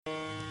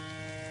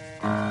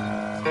Be the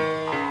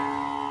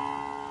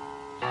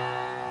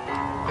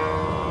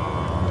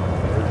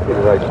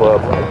right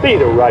club. Be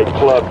the right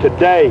club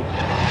today.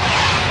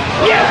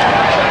 Yes!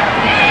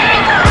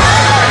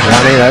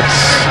 Johnny,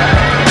 that's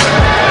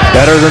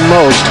better than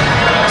most.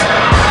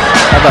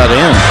 How about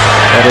in?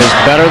 That is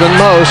better than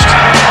most.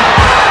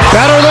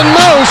 Better than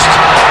most!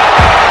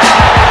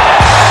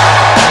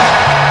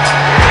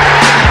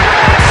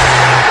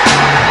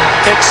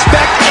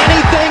 Expect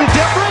anything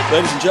different?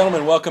 Ladies and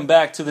gentlemen, welcome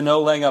back to the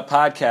No Laying Up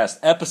Podcast,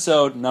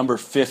 episode number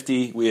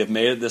 50. We have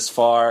made it this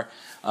far.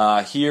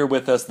 Here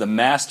with us, the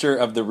master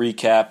of the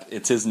recap.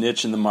 It's his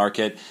niche in the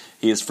market.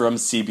 He is from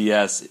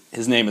CBS.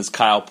 His name is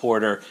Kyle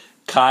Porter.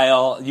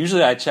 Kyle,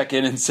 usually I check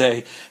in and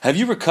say, have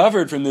you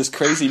recovered from this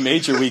crazy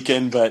major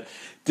weekend? But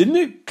didn't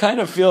it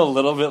kind of feel a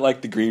little bit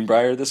like the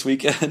Greenbrier this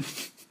weekend?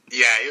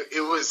 Yeah,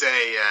 it was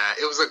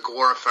a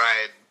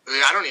glorified.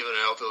 I don't even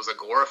know if it was a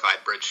glorified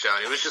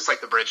Bridgestone. It was just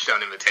like the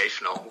Bridgestone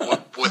Invitational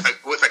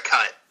with a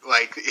cut.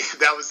 Like,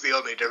 that was the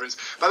only difference.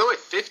 By the way,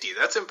 50.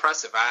 That's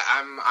impressive.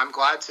 I'm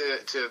glad to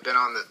have been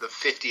on the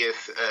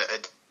 50th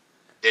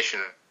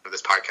edition of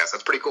this podcast.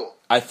 That's pretty cool.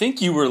 I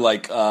think you were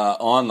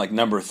on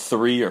number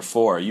 3 or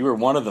 4. You were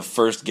one of the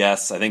first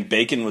guests. I think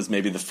Bacon was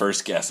maybe the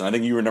first guest, and I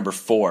think you were number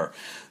 4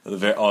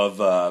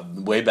 of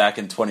way back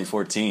in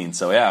 2014.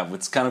 So yeah,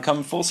 it's kind of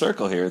coming full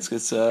circle here. It's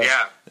good.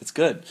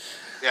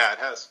 Yeah, it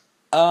has.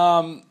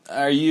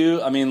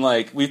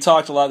 We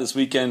talked a lot this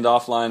weekend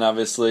offline,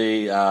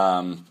 obviously.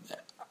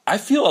 I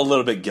feel a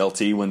little bit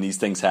guilty when these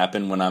things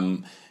happen,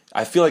 when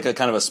I feel like a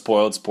kind of a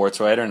spoiled sports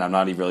writer, and I'm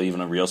not really even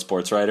a real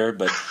sports writer,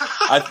 but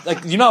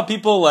how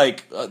people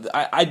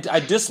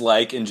I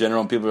dislike in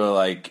general when people are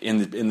like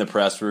in the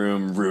press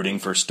room rooting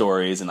for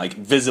stories and like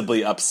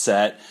visibly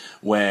upset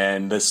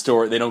when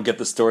they don't get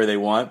the story they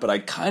want. But I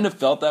kind of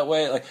felt that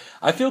way. Like,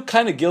 I feel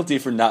kind of guilty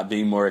for not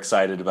being more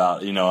excited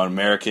about, an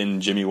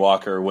American Jimmy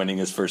Walker winning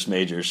his first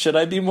major. Should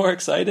I be more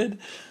excited?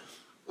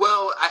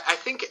 Well, I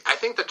think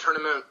the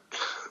tournament,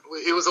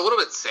 it was a little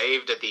bit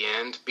saved at the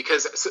end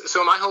because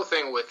so my whole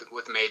thing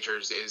with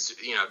majors is,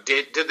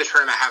 did the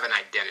tournament have an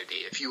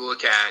identity? If you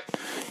look at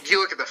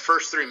the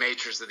first 3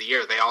 majors of the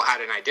year, they all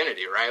had an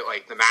identity, right?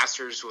 Like the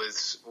Masters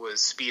was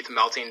Spieth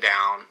melting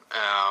down.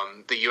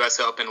 The U.S.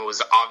 Open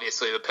was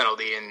obviously the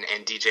penalty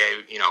and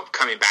DJ,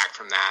 coming back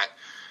from that.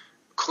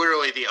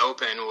 Clearly the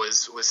Open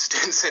was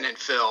Stinson and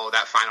Phil,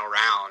 that final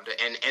round,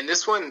 and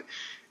this one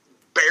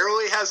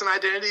barely has an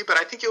identity, but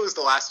I think it was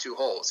the last 2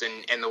 holes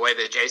and the way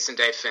that Jason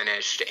Day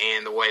finished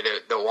and the way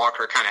that the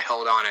Walker kind of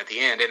held on at the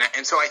end.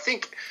 And so I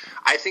think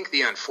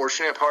the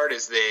unfortunate part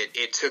is that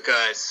it took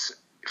us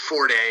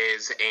 4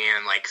 days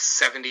and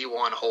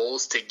 71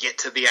 holes to get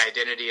to the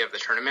identity of the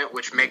tournament,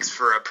 which makes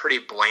for a pretty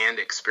bland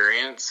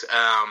experience.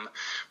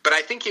 But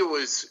I think it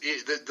was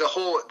the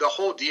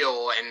whole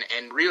deal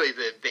and really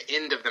the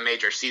end of the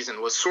major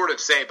season was sort of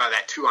saved by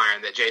that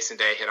 2-iron that Jason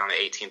Day hit on the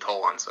 18th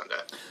hole on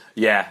Sunday.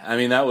 Yeah, I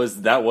mean that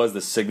was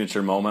the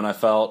signature moment I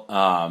felt,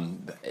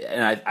 and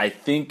I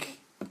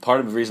think part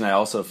of the reason I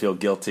also feel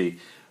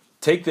guilty.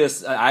 Take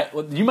this.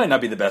 You might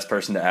not be the best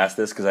person to ask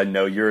this because I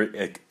know you're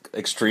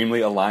extremely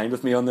aligned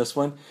with me on this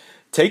one.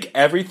 Take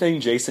everything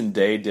Jason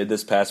Day did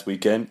this past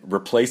weekend,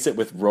 replace it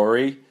with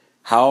Rory.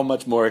 How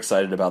much more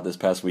excited about this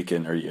past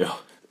weekend are you?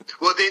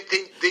 Well,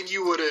 then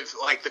you would have,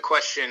 the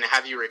question,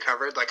 have you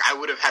recovered? I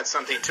would have had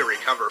something to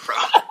recover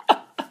from.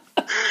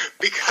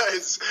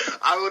 Because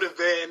I would have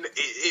been,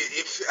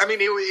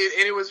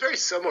 it was very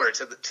similar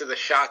to the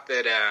shot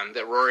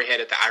that Rory hit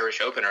at the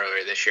Irish Open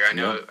earlier this year.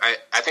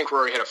 I think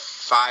Rory hit a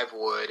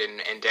 5-wood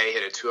and Day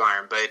hit a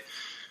 2-iron, but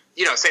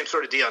same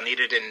sort of deal.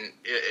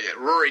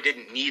 Rory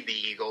didn't need the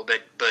eagle,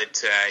 but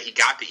he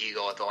got the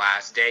eagle at the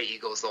last. Day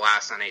eagle's the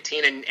last on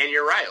 18, and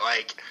you're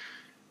right.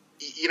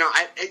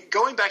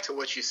 Going back to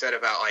what you said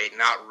about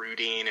not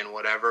rooting and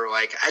whatever,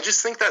 I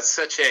just think that's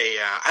such a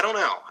I don't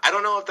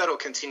know if that'll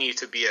continue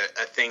to be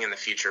a thing in the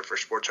future for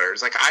sports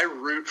writers. I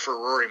root for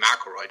Rory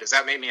McIlroy. Does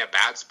that make me a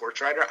bad sports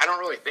writer? I don't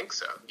really think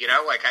so.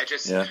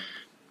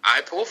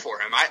 I pull for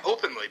him. I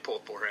openly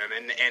pull for him,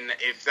 and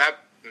if that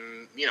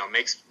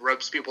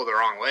rubs people the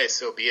wrong way,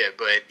 so be it.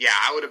 But yeah,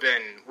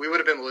 we would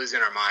have been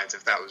losing our minds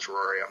if that was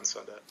Rory on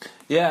Sunday.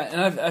 Yeah,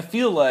 and I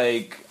feel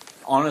like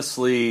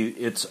honestly,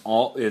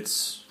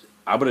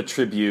 I would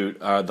attribute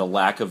the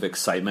lack of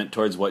excitement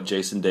towards what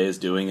Jason Day is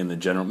doing in the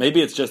general.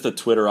 Maybe it's just the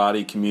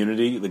Twitterati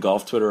community, the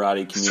golf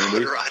Twitterati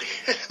community.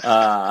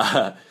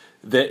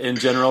 That in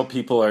general,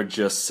 people are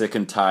just sick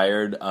and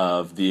tired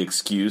of the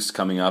excuse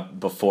coming up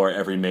before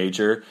every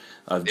major,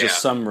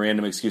 some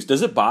random excuse.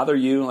 Does it bother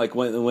you,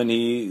 when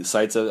he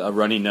cites a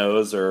runny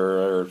nose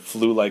or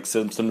flu-like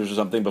symptoms or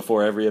something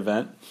before every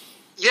event?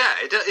 Yeah,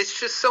 it's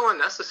just so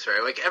unnecessary.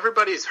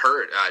 Everybody's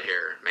hurt out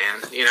here,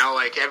 man.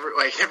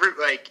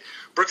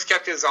 Brooks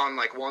Koepka's on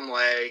one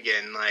leg,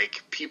 and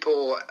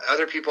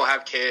other people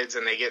have kids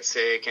and they get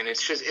sick, and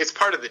it's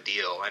part of the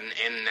deal.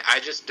 And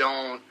I just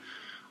don't.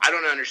 I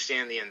don't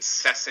understand the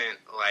incessant,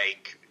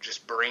 like,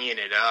 just bringing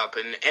it up.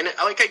 And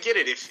like, I get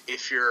it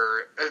if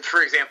you're,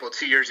 for example,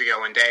 2 years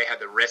ago when Day had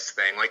the wrist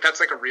thing, like,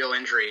 that's like a real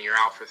injury and you're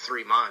out for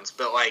 3 months.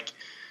 But, like,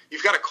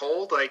 you've got a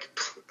cold, like,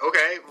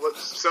 okay, well,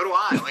 so do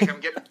I. Like,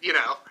 I'm getting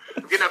up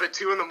at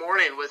 2 a.m.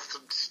 with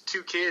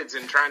 2 kids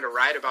and trying to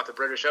write about the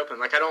British Open.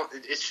 Like,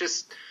 it's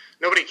just,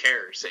 nobody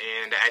cares.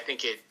 And I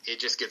think it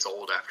just gets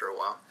old after a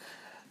while.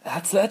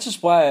 That's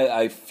just why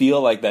I feel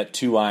like that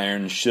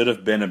 2-iron should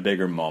have been a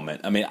bigger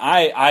moment. I mean,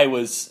 I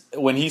was,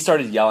 when he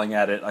started yelling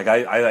at it, like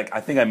I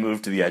think I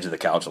moved to the edge of the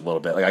couch a little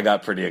bit. Like, I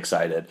got pretty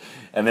excited,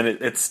 and then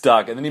it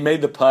stuck, and then he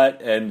made the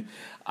putt, and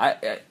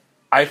I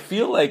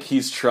feel like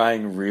he's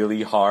trying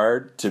really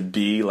hard to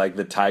be like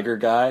the Tiger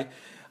guy.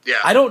 Yeah.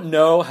 I don't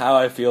know how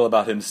I feel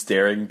about him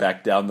staring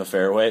back down the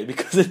fairway,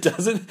 because it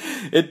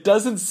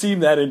doesn't seem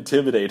that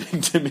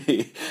intimidating to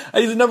me.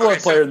 He's the number one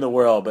player in the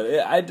world, but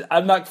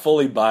I'm not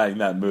fully buying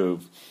that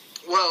move.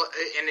 Well,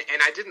 and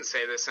I didn't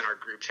say this in our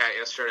group chat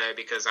yesterday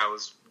because I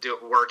was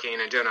working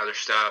and doing other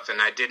stuff,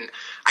 and I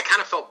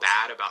kind of felt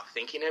bad about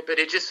thinking it, but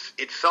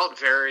it felt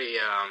very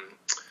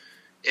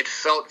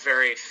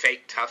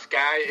fake tough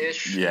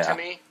guy-ish to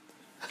me.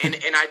 And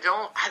I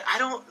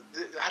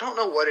don't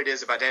know what it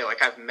is about Day.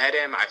 Like, I've met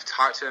him, I've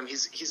talked to him.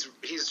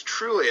 He's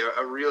truly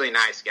a really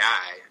nice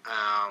guy.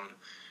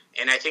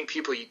 And I think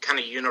people kind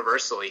of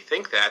universally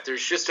think that.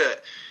 There's just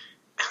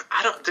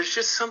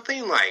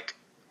something like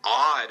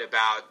odd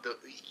about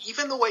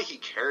even the way he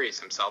carries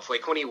himself.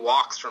 Like, when he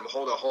walks from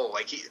hole to hole,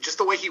 like, just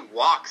the way he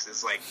walks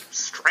is like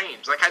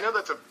strange. Like, I know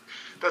that's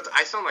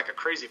I sound like a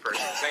crazy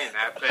person saying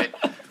that, but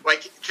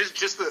like,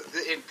 just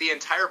the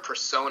entire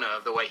persona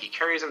of the way he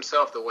carries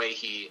himself, the way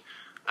he,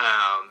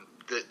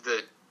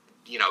 the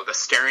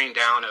staring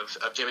down of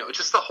Jimmy,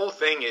 just the whole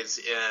thing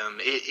is,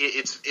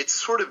 it's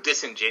sort of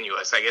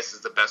disingenuous, I guess, is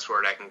the best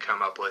word I can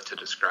come up with to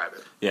describe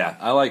it. Yeah,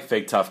 I like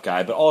fake tough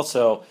guy, but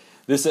also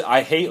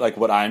I hate like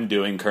what I'm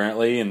doing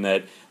currently, in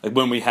that, like,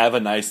 when we have a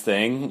nice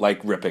thing,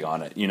 like, ripping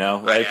on it, you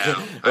know, like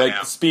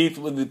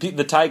Spieth,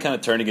 the tide kind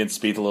of turned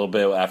against Spieth a little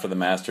bit after the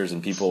Masters,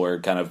 and people were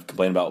kind of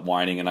complaining about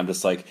whining, and I'm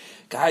just like,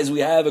 guys, we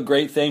have a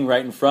great thing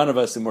right in front of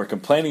us, and we're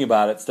complaining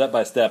about it step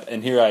by step,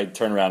 and here I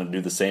turn around and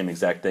do the same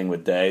exact thing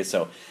with Day,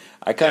 so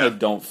I kind of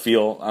don't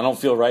feel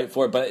right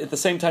for it, but at the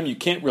same time, you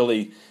can't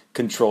really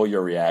control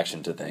your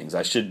reaction to things.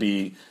 I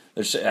feel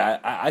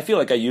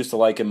like I used to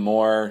like him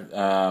more.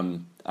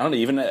 I don't know,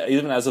 even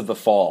as of the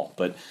fall,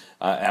 but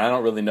and I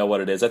don't really know what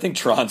it is. I think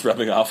Tron's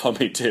rubbing off on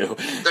me too.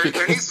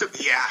 There needs to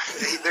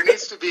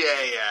be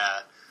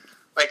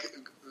like,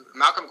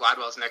 Malcolm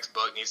Gladwell's next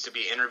book needs to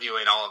be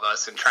interviewing all of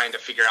us and trying to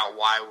figure out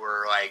why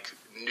we're like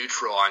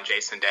neutral on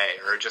Jason Day,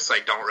 or just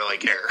like don't really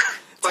care.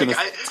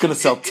 It's gonna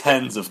sell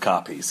tens of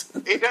copies.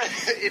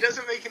 It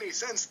doesn't make any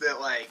sense that,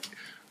 like,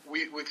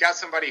 we've got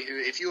somebody who,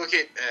 if you look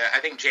at, I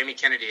think Jamie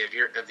Kennedy of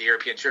the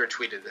European Tour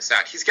tweeted this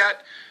out. He's got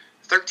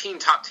 13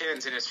 top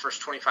 10s in his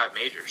first 25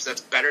 majors. That's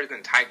better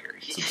than Tiger.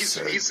 He's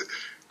a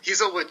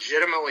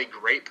legitimately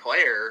great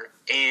player,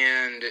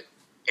 and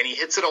he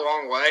hits it a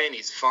long way, and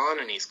he's fun,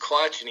 and he's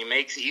clutch, and he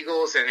makes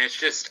eagles, and it's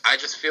just, I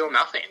just feel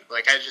nothing.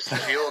 Like, I just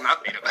feel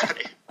nothing about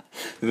it.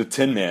 The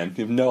Tin Man,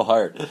 you have no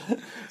heart.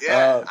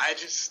 Yeah, I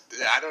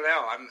don't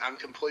know. I'm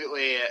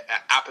completely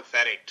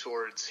apathetic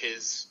towards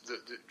his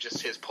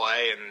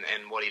play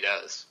and what he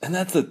does. And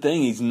that's the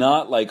thing. He's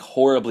not like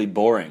horribly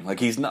boring. Like,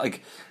 he's not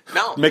like,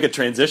 no. Make a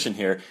transition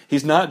here.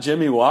 He's not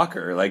Jimmy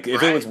Walker. Like,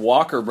 if it was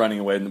Walker running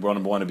away, then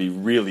number one would be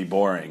really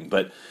boring.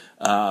 But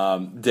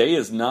Day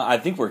is not. I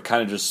think we're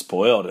kind of just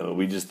spoiled.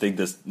 We just think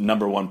this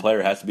number one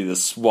player has to be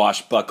this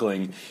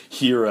swashbuckling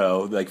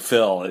hero like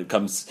Phil. It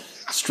comes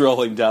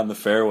strolling down the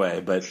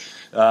fairway. But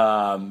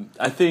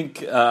I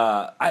think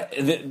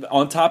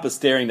on top of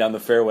staring down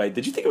the fairway,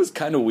 did you think it was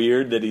kind of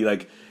weird that he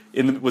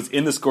was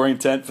in the scoring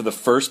tent for the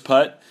first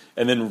putt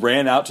and then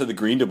ran out to the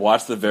green to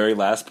watch the very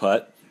last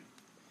putt?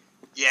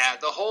 Yeah,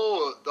 the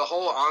whole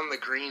on the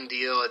green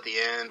deal at the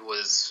end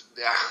was,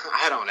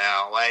 I don't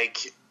know, like,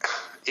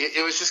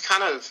 it was just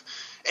kind of,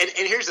 and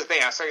here's the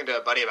thing, I was talking to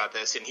a buddy about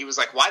this, and he was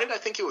like, why did I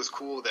think it was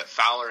cool that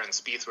Fowler and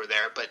Spieth were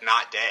there, but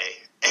not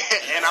Day?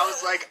 And I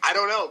was like, I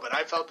don't know, but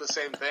I felt the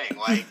same thing.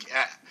 Like,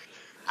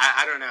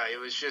 I don't know, it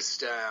was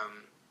just,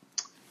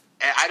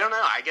 I don't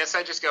know. I guess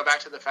I just go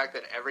back to the fact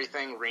that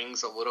everything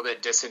rings a little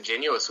bit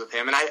disingenuous with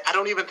him, and I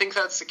don't even think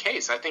that's the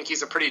case. I think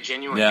he's a pretty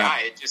genuine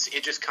guy.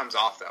 It just comes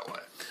off that way.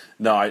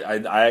 No,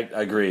 I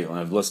agree. When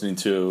I'm listening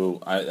to,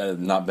 I've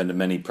not been to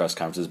many press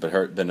conferences,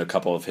 but been to a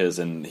couple of his,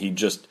 and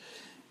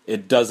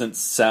it doesn't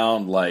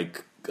sound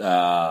like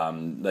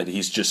that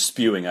he's just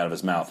spewing out of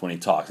his mouth when he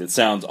talks. It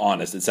sounds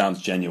honest. It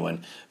sounds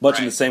genuine, much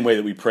in the same way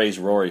that we praise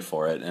Rory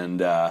for it.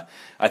 And I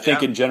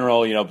think in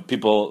general,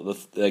 people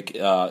like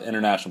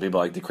international people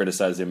like to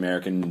criticize the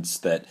Americans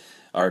that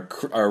are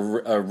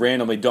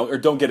randomly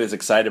don't get as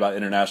excited about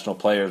international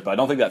players. But I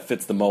don't think that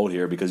fits the mold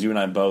here, because you and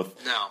I both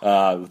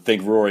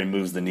think Rory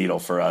moves the needle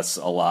for us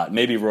a lot.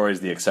 Maybe Rory's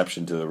the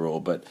exception to the rule,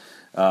 but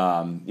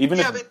Even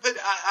yeah, if, but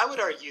I would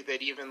argue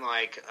that even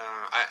like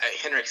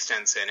Henrik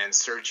Stenson and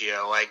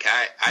Sergio, like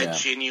I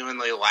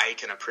genuinely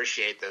like and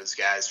appreciate those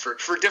guys for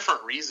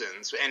different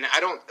reasons, and I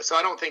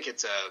don't think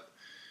it's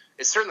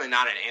certainly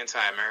not an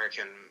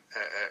anti-American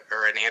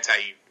or an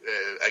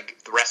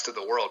the rest of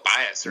the world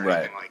bias or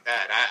anything like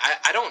that.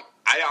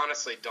 I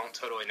honestly don't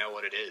totally know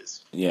what it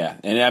is. Yeah,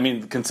 and I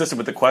mean, consistent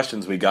with the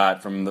questions we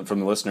got from the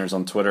listeners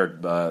on Twitter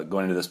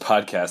going into this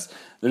podcast,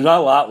 there's not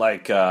a lot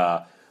like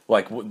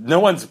no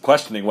one's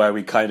questioning why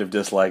we kind of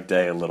dislike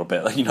Day a little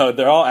bit.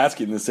 They're all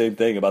asking the same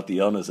thing about the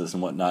illnesses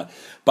and whatnot.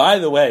 By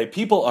the way,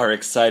 people are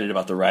excited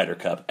about the Ryder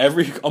Cup.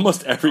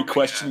 Almost every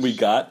question we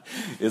got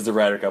is the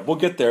Ryder Cup. We'll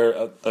get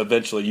there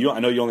eventually. I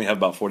know you only have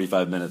about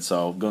 45 minutes,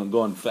 so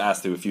going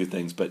fast through a few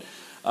things. But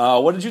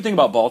what did you think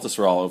about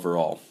Baltusrol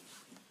overall?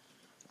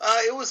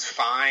 It was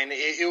fine.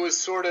 It was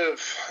sort of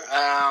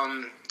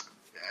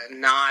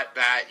not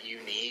that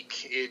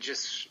unique. It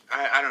just,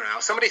 I don't know.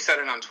 Somebody said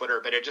it on Twitter,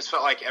 but it just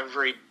felt like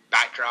every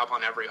backdrop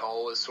on every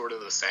hole is sort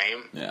of the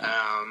same. Yeah.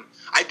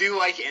 I do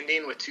like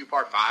ending with 2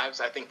 par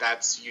 5s. I think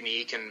that's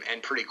unique and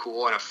pretty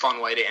cool and a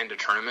fun way to end a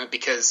tournament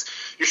because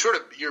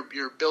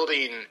you're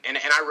building, and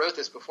I wrote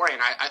this beforehand,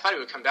 I thought it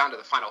would come down to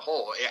the final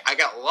hole. I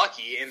got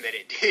lucky in that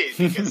it did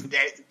because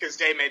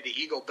Day made the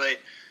eagle, but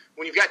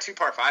when you've got 2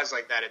 par 5s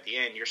like that at the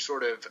end, you're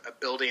sort of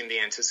building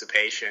the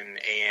anticipation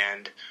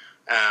and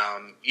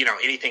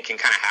anything can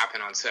kind of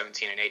happen on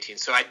 17 and 18.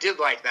 So I did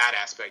like that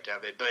aspect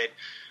of it, but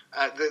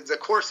the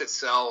course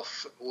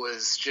itself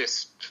was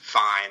just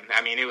fine.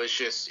 I mean, it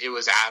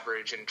was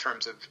average in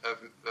terms of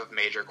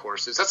major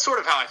courses. That's sort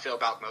of how I feel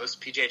about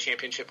most PGA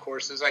Championship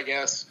courses, I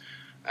guess.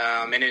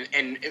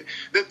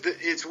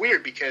 It's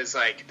weird because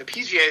like the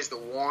PGA is the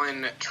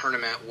one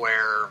tournament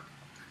where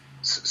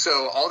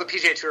so all the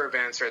PGA Tour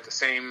events are at the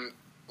same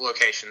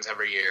locations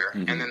every year,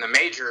 and then the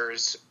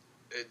majors,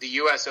 the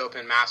U.S.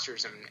 Open,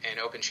 Masters, and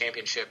Open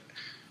Championship.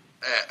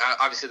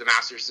 Obviously, the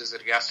Masters is at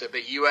Augusta,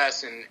 but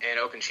U.S. and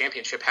Open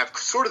Championship have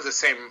sort of the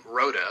same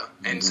rota,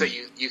 and so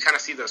you kind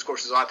of see those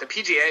courses a lot. The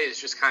PGA is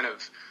just kind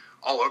of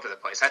all over the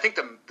place. I think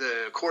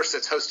the course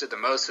that's hosted the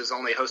most has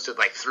only hosted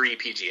like 3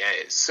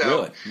 PGAs. So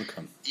really?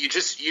 Okay.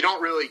 you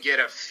don't really get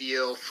a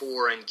feel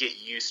for and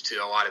get used to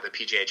a lot of the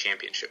PGA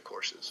Championship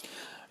courses.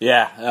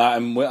 Yeah,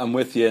 I'm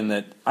with you in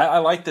that. I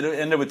like that it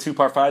ended with 2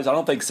 par 5s. I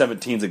don't think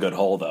 17's a good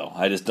hole though.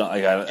 I just don't.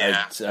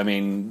 I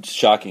mean,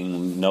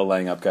 shocking. No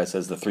laying up guy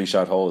says the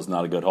 3-shot hole is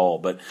not a good hole,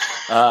 but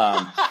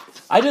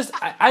I just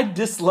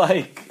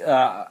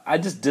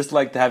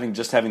dislike having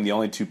the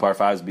only 2 par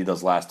 5s be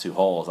those last 2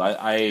 holes.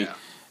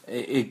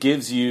 It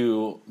gives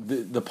you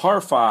the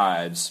par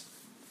 5s.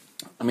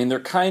 I mean,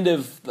 they're kind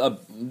of, I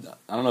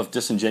don't know if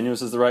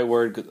disingenuous is the right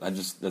word.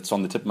 That's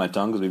on the tip of my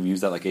tongue because we've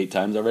used that like 8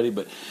 times already.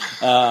 But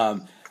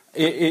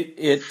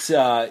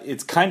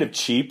it's kind of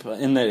cheap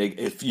in that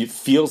it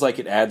feels like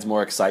it adds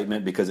more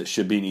excitement because it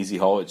should be an easy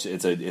hole.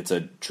 It's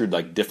a true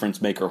like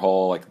difference maker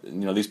hole. Like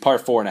these par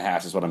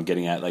 4.5 is what I'm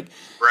getting at. Like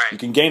you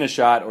can gain a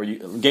shot or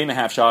you gain a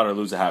half shot or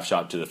lose a half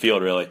shot to the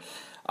field. Really.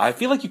 I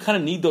feel like you kind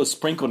of need those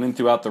sprinkled in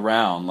throughout the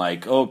round.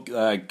 Like,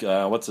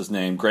 what's his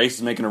name? Grace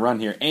is making a run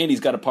here, and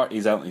he's on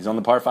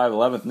the par 5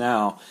 11th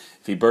now.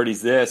 If he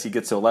birdies this, he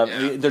gets to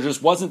 11. Yeah. There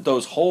just wasn't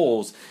those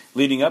holes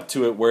leading up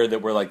to it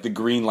that were like the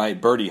green light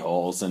birdie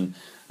holes, and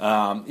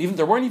even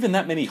there weren't even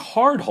that many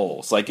hard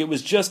holes. Like it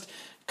was just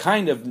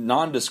kind of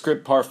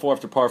nondescript par 4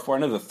 after par 4. I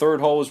know the third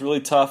hole was really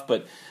tough,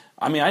 but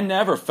I mean, I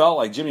never felt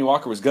like Jimmy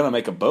Walker was going to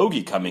make a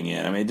bogey coming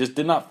in. I mean, it just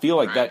did not feel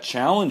like that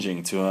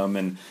challenging to him,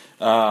 and.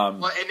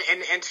 Well,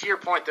 and to your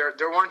point, there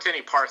weren't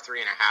any par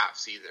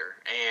 3.5s either,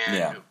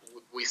 and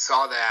we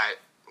saw that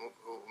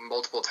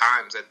multiple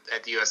times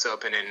at the U.S.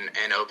 Open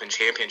and Open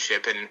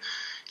Championship, and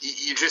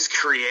you just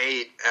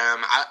create.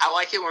 I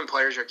like it when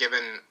players are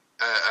given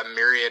a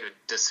myriad of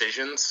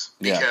decisions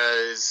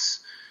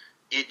because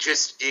it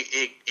just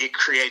it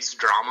creates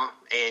drama,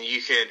 and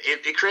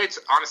it creates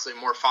honestly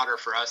more fodder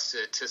for us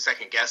to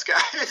second guess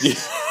guys. Yeah.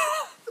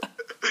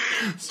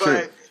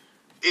 But.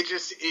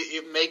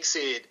 It makes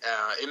it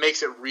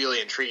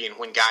really intriguing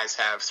when guys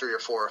have 3 or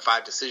 4 or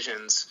 5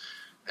 decisions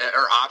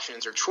or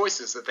options or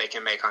choices that they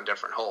can make on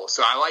different holes.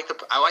 So I like the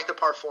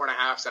par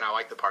 4.5s and I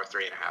like the par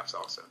 3.5s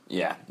also.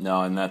 Yeah,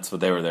 no, and that's what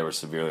they were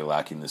severely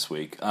lacking this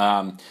week.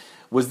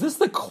 Was this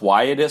the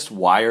quietest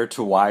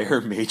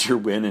wire-to-wire major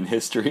win in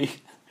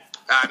history?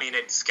 I mean,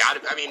 it's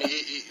got to. I mean,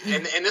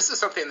 and this is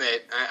something that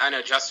I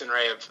know Justin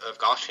Ray of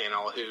Golf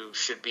Channel, who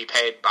should be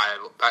paid by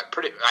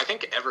pretty. I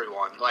think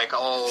everyone, like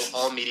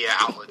all media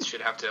outlets,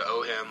 should have to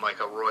owe him like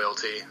a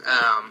royalty.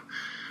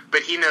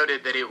 But he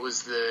noted that it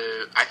was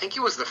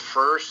the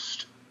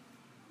first,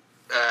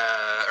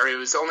 or it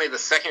was only the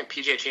second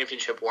PGA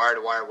Championship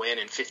wire-to-wire win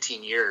in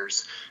 15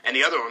 years, and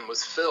the other one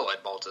was Phil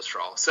at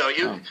Baltusrol. So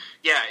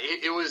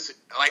it was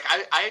like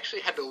I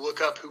actually had to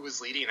look up who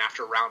was leading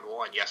after round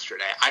 1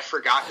 yesterday. I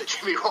forgot that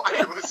Jimmy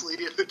Walker was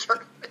leading the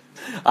tournament.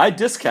 I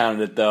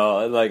discounted it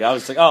though. Like I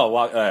was like, oh,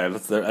 well,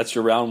 that's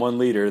your round one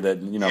leader.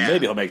 That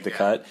maybe he'll make the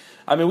cut.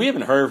 I mean, we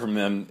haven't heard from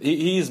him.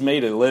 He's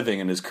made a living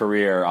in his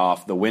career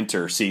off the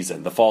winter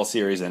season, the fall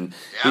series, and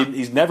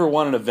he's never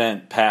won an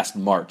event past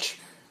March.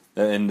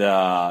 And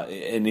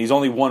he's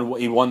only won.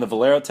 He won the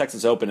Valero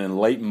Texas Open in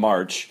late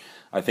March,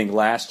 I think,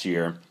 last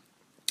year.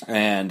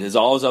 And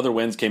all his other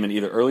wins came in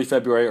either early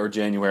February or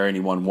January, and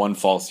he won one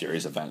fall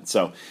series event.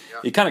 So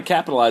he kind of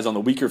capitalized on the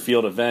weaker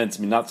field events.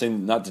 I mean,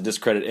 not to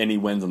discredit any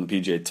wins on the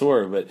PGA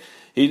Tour, but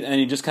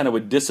he just kind of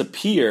would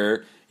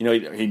disappear.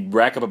 He'd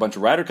rack up a bunch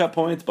of Ryder Cup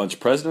points, a bunch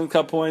of President's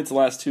Cup points the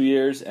last 2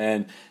 years,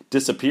 and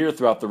disappear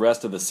throughout the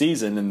rest of the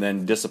season, and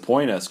then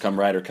disappoint us come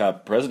Ryder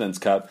Cup, President's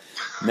Cup.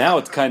 Now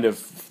it's kind of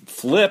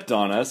flipped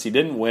on us. He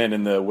didn't win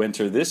in the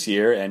winter this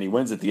year, and he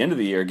wins at the end of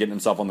the year, getting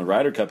himself on the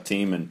Ryder Cup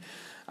team. And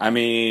I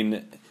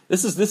mean,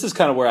 this is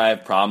kind of where I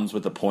have problems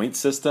with the point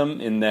system.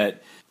 In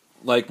that,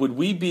 like, would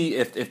we be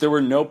if there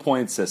were no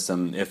point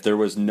system, if there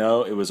was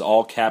it was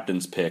all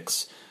captains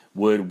picks,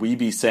 would we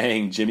be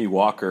saying Jimmy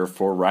Walker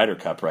for Ryder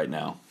Cup right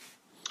now?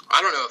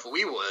 I don't know if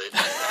we would.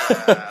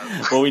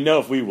 Well, we know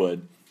if we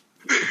would.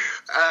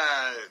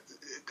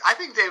 I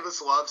think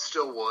Davis Love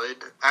still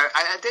would.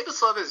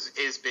 Davis Love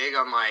is big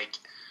on like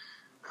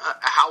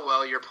how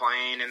well you're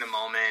playing in the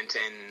moment,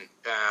 and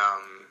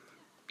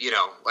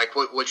like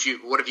what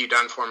have you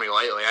done for me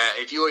lately?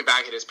 If you look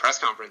back at his press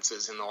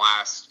conferences in the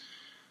last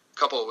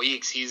couple of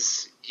weeks,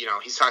 he's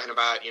talking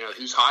about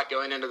who's hot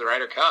going into the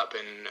Ryder Cup,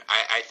 and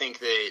I think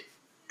that.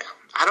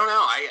 I don't know.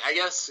 I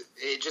guess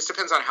it just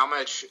depends on how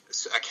much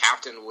a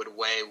captain would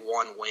weigh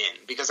one win.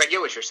 Because I get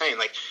what you're saying.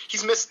 Like,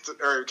 he's missed,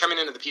 or coming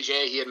into the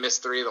PGA, he had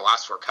missed 3 of the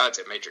last 4 cuts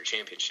at major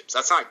championships.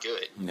 That's not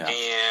good. Yeah.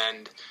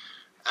 And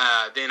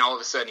then all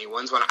of a sudden he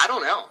wins one. I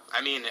don't know.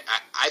 I mean,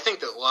 I think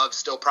that Love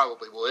still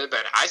probably would,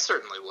 but I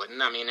certainly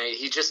wouldn't. I mean,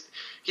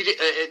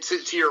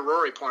 to your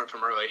Rory point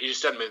from earlier, he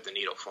just doesn't move the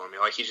needle for me.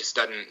 Like, he just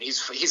doesn't.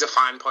 He's a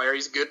fine player.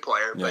 He's a good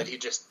player, but he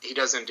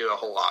doesn't do a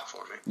whole lot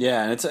for me.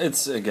 Yeah, and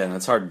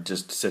it's hard to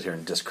just sit here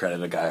and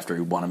discredit a guy after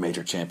he won a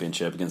major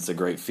championship against a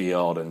great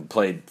field and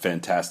played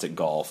fantastic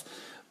golf.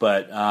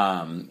 But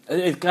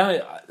it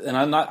kind of,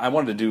 and I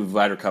wanted to do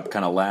Ryder Cup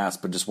kind of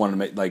last, but just wanted to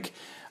make like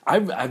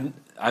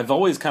I've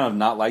always kind of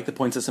not liked the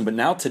point system, but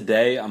now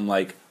today I'm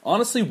like,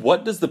 honestly,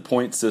 what does the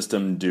point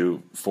system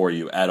do for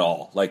you at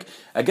all? Like,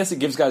 I guess it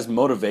gives guys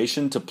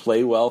motivation to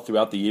play well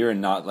throughout the year and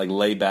not like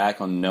lay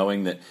back on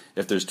knowing that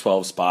if there's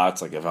 12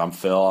 spots, like if I'm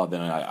Phil,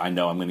 then I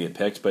know I'm going to get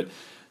picked. But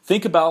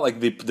think about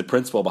like the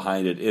principle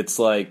behind it. It's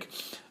like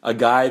a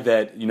guy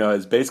that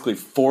has basically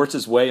forced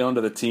his way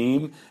onto the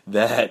team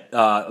that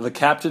the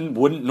captain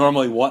wouldn't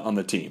normally want on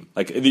the team.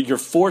 Like, you're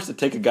forced to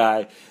take a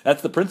guy.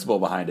 That's the principle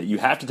behind it. You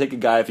have to take a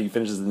guy if he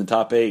finishes in the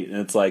top 8, and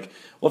it's like,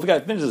 well, if a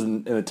guy finishes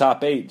in the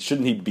top 8,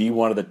 shouldn't he be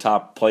one of the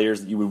top players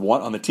that you would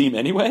want on the team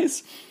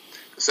anyways?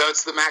 So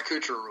it's the Matt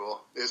Kuchar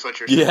rule, is what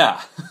you're saying. Yeah.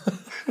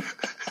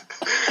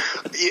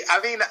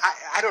 I mean,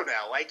 I don't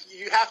know. Like,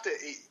 you have to.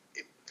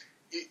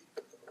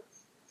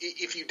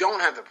 If you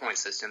don't have the point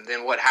system,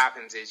 then what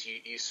happens is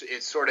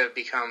it sort of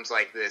becomes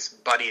like this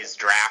buddies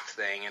draft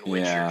thing in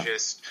which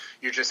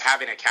you're just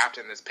having a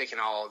captain that's picking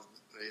all of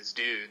his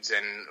dudes,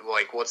 and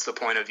like what's the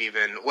point of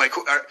even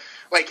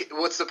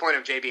what's the point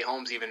of JB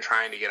Holmes even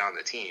trying to get on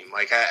the team?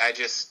 Like I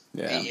just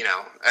and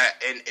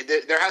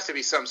there has to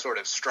be some sort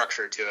of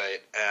structure to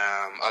it.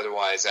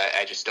 Otherwise,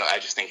 I just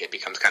think it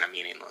becomes kind of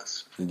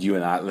meaningless. You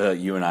and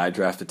I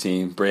draft a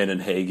team. Brandon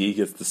Hagee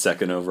gets the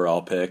 2nd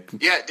overall pick.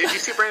 Yeah, did you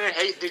see Brandon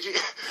Hagee? Did you?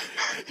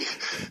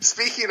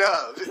 Speaking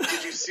of,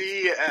 did you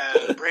see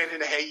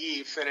Brandon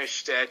Hagee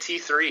finished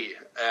T3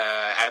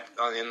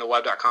 in the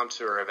Web.com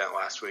Tour event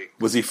last week?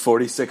 Was he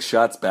 46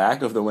 shots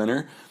back of the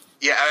winner?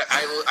 Yeah,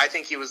 I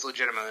think he was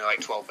legitimately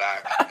like 12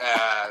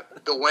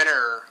 back. The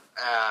winner,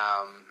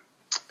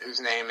 whose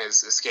name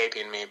is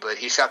escaping me, but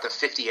he shot the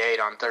 58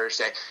 on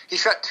Thursday. He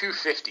shot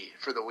 250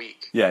 for the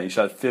week. Yeah, he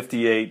shot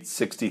 58,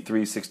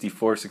 63,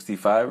 64,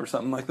 65 or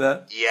something like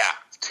that? Yeah,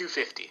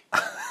 250.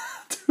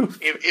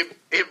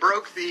 It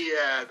broke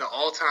the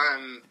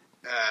all-time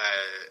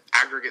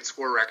aggregate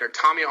score record.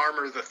 Tommy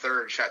Armour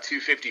III shot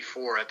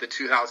 254 at the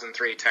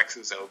 2003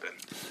 Texas Open.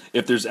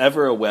 If there's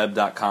ever a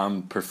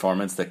Web.com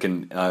performance that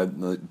can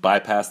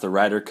bypass the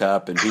Ryder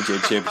Cup and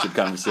PGA Championship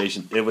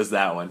conversation, it was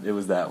that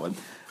one.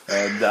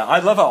 And I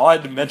love how all I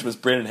had to mention was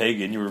Brandon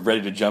Hagee, and you were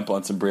ready to jump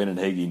on some Brandon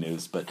Hagee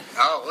news. But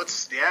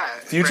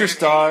future Brandon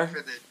star.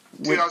 For the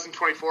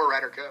 2024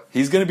 Ryder Cup.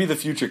 He's going to be the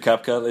future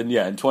Cup cut, and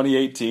in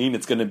 2018,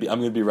 I'm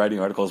going to be writing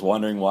articles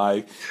wondering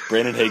why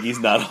Brandon Hagee's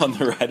not on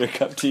the Ryder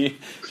Cup team.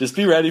 Just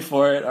be ready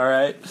for it. All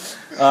right.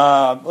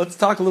 Let's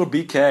talk a little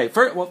BK.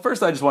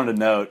 First, I just wanted to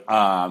note,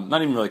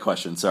 not even really a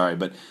question, sorry,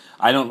 but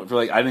I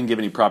didn't give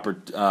any proper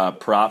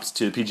props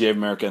to the PGA of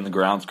America and the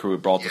grounds crew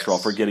at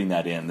Baltusrol for getting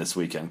that in this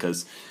weekend,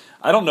 because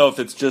I don't know if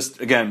it's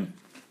just, again,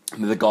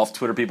 the golf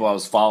Twitter people I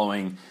was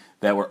following.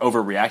 that were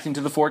overreacting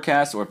to the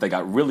forecast, or if they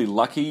got really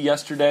lucky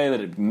yesterday that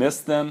it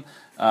missed them.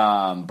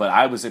 But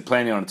I was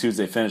planning on a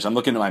Tuesday finish. I'm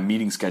looking at my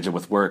meeting schedule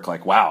with work,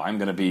 like, wow, I'm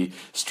going to be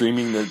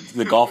streaming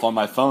the golf on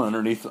my phone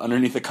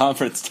underneath the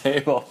conference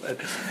table.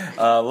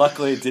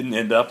 Luckily, it didn't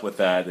end up with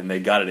that, and they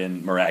got it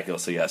in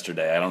miraculously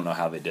yesterday. I don't know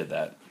how they did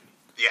that.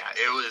 Yeah,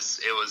 it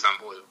was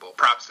unbelievable.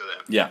 Props to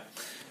them. Yeah.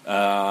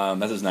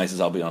 That's as nice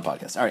as I'll be on a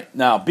podcast. All right,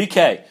 now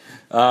BK.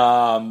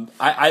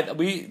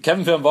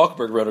 Kevin Van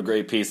Valkenburg wrote a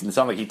great piece, and it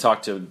sounded like he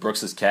talked to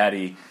Brooks's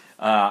caddy.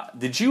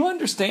 Did you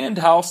understand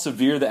how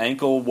severe the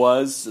ankle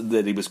was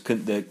that he was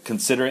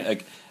considering?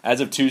 Like, as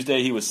of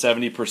Tuesday, he was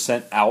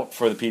 70% out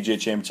for the PGA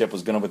Championship.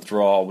 Was going to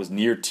withdraw. Was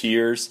near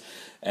tears.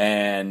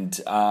 And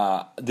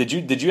did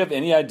you have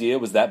any idea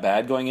it was that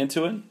bad going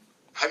into it?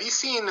 Have you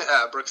seen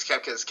Brooks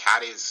Koepka's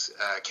caddy's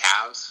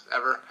calves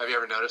ever? Have you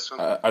ever noticed them?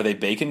 Are they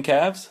bacon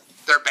calves?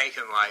 They're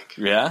bacon-like.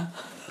 Yeah?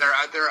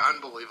 They're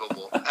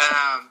unbelievable.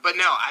 But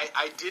no,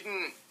 I did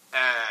not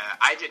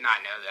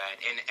know that.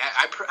 And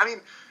I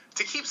mean,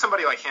 to keep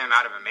somebody like him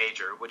out of a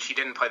major, which he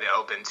didn't play the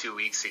Open 2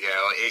 weeks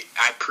ago,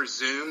 I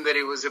presume that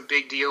it was a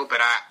big deal, but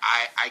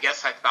I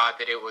guess I thought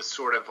that it was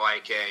sort of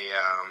like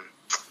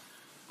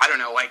I don't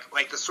know,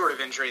 like the sort of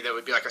injury that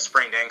would be like a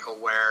sprained ankle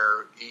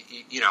where,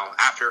 you know,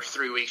 after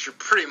 3 weeks you're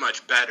pretty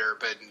much better,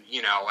 but,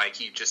 you know, like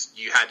you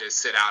had to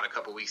sit out a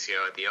couple weeks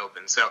ago at the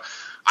Open. So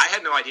I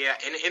had no idea.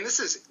 And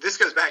this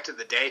goes back to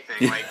the day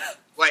thing.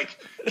 Like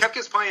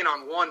Koepka's playing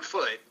on 1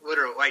 foot,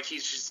 literally, like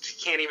he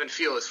can't even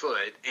feel his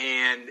foot.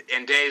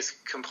 And Day's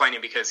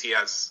complaining because he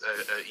has,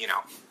 you know,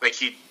 like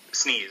he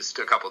sneezed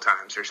a couple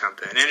times or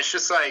something. And it's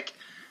just like,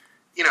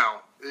 you know,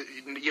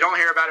 you don't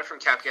hear about it from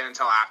Koepka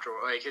until after.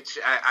 Like,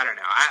 I don't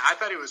know. I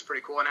thought it was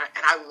pretty cool, and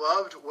I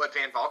loved what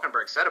Van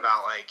Valkenburg said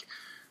about, like,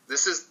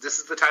 this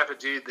is the type of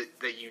dude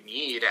that you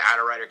need at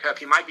a Ryder Cup.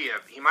 He might be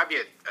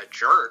a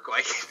jerk,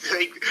 like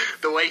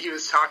the way he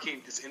was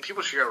talking, and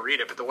people should go read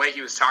it. But the way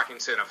he was talking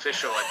to an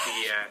official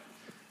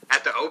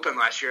at the Open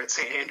last year at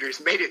St.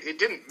 Andrews it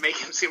didn't make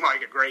him seem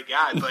like a great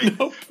guy, but.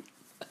 Nope.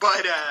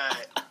 But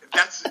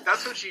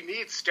that's what you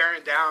need,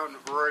 staring down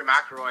Rory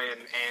McIlroy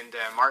and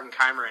Martin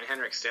Keimer and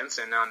Henrik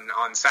Stenson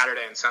on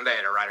Saturday and Sunday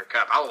at a Ryder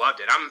Cup. I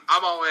loved it.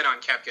 I'm all in on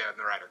Koepka in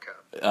the Ryder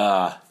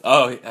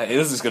Cup.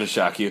 This is going to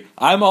shock you.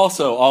 I'm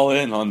also all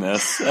in on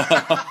this.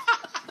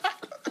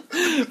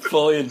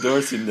 Fully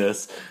endorsing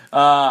this.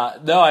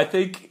 No, I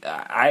think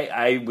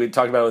we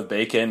talked about it with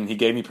Bacon. He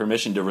gave me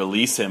permission to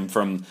release him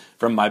from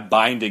my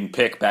binding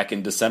pick back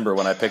in December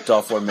when I picked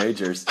all 4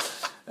 majors.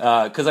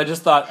 Because I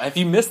just thought, if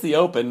he missed the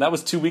Open, that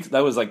was 2 weeks.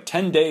 That was like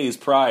 10 days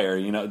prior,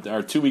 you know,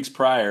 or 2 weeks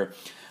prior.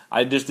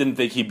 I just didn't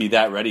think he'd be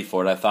that ready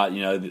for it. I thought,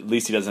 you know, at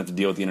least he doesn't have to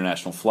deal with the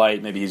international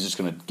flight. Maybe he's just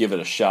going to give it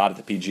a shot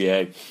at the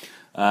PGA.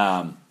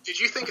 Have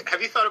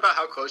you thought about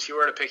how close you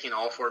were to picking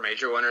all 4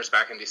 major winners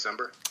back in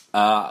December?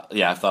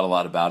 Yeah, I've thought a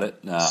lot about it.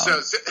 So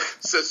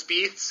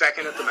Spieth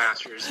second at the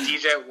Masters,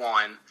 DJ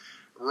 1.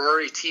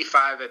 Rory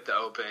T5 at the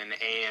Open,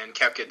 and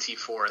Koepka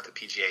T4 at the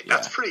PGA.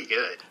 That's pretty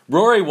good.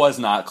 Rory was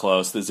not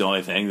close. That's the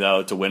only thing,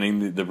 though, to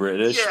winning the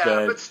British.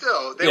 Yeah, but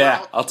still,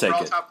 I'll take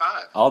it. Top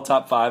 5. All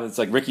top 5. It's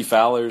like Ricky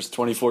Fowler's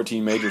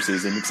 2014 major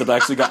season, except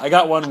I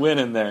got 1 win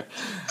in there.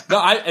 No,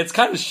 it's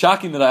kind of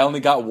shocking that I only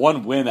got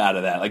 1 win out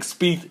of that. Like,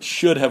 Spieth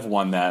should have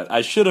won that.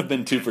 I should have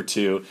been 2 for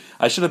 2.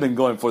 I should have been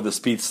going for the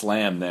Spieth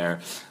slam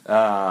there.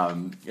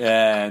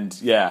 And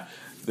yeah.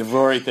 The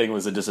Rory thing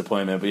was a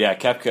disappointment, but yeah,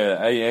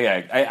 Koepka.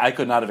 I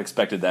could not have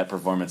expected that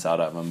performance out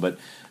of him. But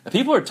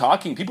people are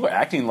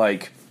acting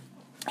like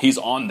he's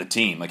on the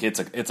team, like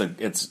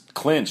it's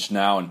clinched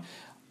now, and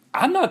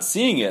I'm not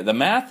seeing it. The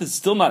math is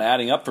still not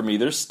adding up for me.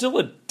 There's still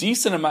a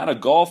decent amount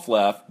of golf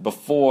left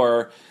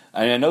before.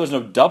 I know there's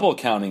no double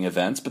counting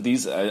events, but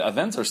these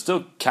events are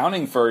still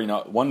counting for, you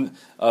know,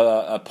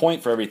 a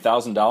point for every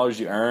 $1,000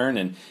 you earn,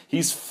 and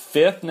he's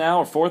 5th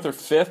now, or 4th or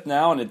 5th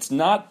now, and it's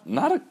not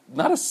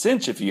a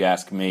cinch if you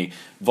ask me.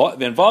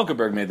 Van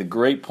Valkenburg made the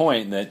great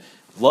point that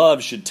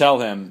Love should tell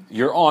him,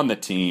 "You're on the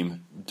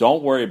team.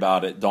 Don't worry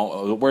about it.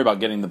 Don't worry about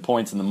getting the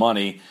points and the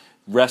money.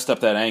 Rest up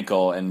that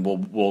ankle, and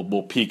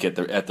we'll peak at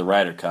the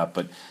Ryder Cup."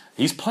 But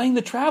he's playing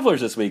the Travelers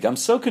this week. I'm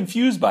so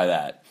confused by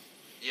that.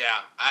 Yeah,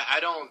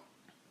 I don't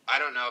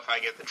know if I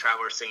get the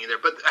Travelers thing either,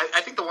 but I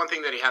think the one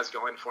thing that he has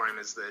going for him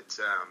is that,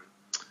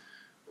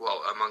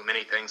 well, among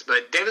many things,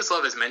 but Davis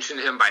Love has mentioned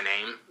him by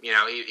name. You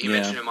know, he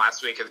mentioned him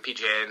last week at the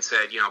PGA and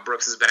said, you know,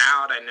 Brooks has been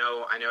out. I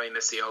know he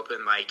missed the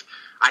Open. Like,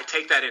 I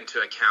take that into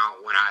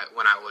account when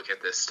I look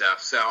at this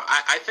stuff. So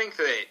I think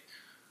that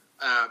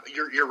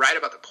you're right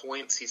about the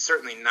points. He's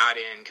certainly not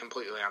in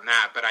completely on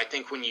that, but I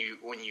think when you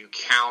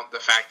count the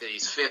fact that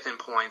he's 5th in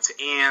points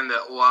and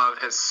that Love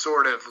has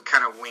sort of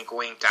kind of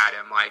winked at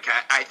him, like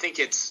I think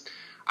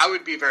I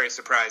would be very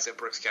surprised if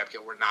Brooks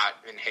Koepka were not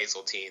in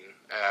Hazeltine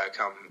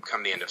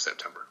come the end of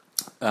September.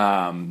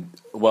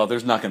 Well,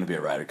 there's not going to be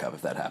a Ryder Cup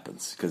if that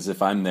happens, because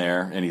if I'm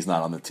there and he's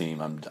not on the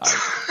team, I'm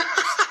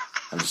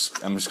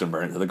just going to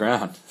burn it to the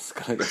ground. It's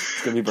going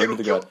to be burned to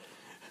the ground.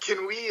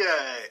 Can we?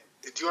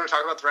 Do you want to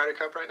talk about the Ryder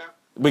Cup right now?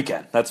 We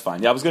can. That's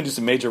fine. Yeah, I was going to do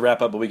some major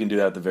wrap-up, but we can do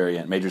that at the very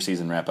end. Major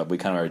season wrap-up. We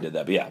kind of already did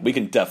that. But yeah, we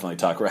can definitely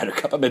talk Ryder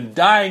Cup. I've been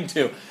dying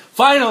to.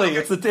 Finally,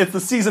 it's the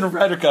season of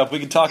Ryder Cup. We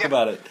can talk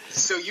about it.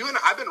 So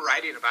I've been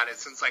writing about it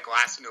since like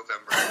last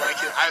November. Like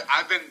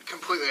I've been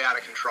completely out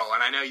of control,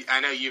 and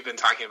I know you've been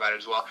talking about it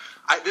as well.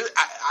 I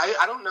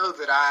don't know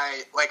that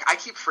I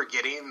keep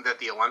forgetting that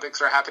the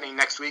Olympics are happening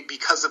next week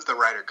because of the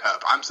Ryder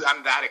Cup. I'm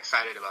that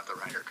excited about the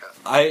Ryder Cup.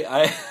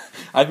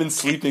 I've been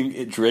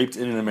sleeping draped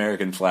in an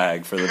American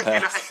flag for the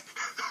past.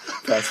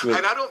 Past week.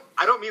 And I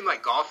don't mean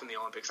like golf in the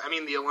Olympics. I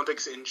mean the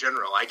Olympics in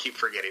general. I keep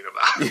forgetting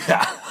about.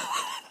 Yeah.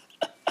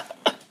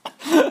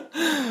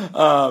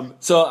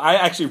 So I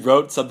actually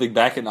wrote something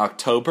back in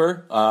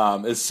October,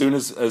 as soon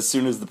as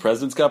the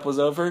President's Cup was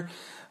over,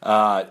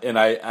 and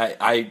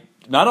I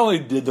not only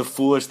did the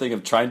foolish thing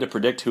of trying to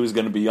predict who was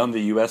going to be on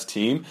the U.S.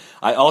 team,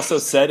 I also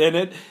said in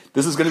it,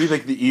 this is going to be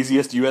like the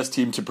easiest U.S.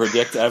 team to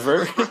predict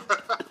ever.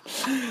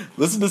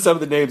 Listen to some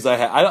of the names I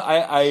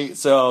had.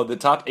 So the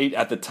top 8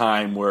 at the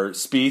time were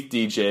Spieth,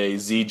 DJ,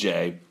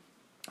 ZJ,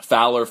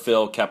 Fowler,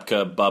 Phil,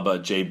 Koepka, Bubba,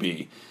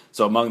 JB.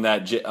 So among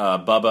that,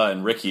 Bubba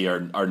and Ricky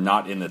are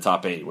not in the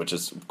top 8, which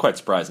is quite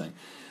surprising.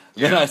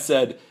 Yeah. Then I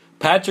said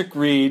Patrick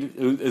Reed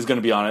is going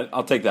to be on it.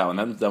 I'll take that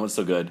one. That one's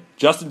so good.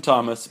 Justin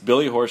Thomas,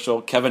 Billy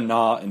Horschel, Kevin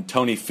Na, and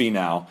Tony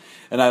Finau.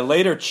 And I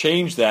later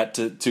changed that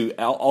to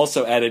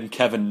also add in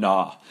Kevin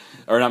Na.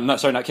 Or I'm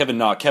not Kevin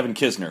Na, Kevin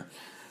Kisner.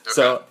 Okay.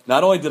 So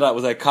not only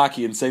was I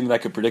cocky in saying that I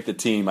could predict the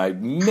team, I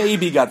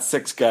maybe got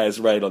 6 guys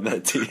right on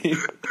that team.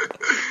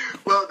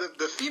 Well,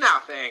 the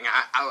Finau thing,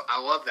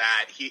 I love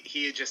that.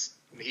 He just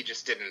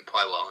didn't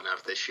play well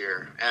enough this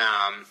year.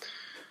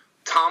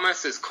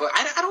 Thomas is close.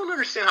 I don't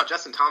understand how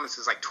Justin Thomas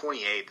is like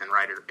 28th in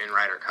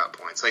Ryder Cup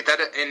points like that.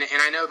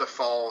 And I know the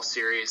fall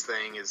series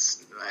thing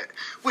is,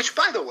 which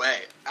by the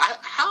way,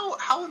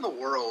 how in the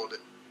world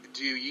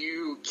do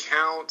you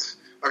count?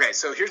 Okay,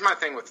 so here's my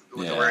thing with the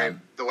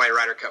way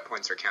Ryder Cup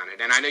points are counted.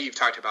 And I know you've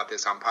talked about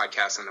this on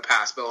podcasts in the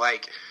past, but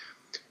like,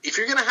 if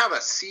you're going to have a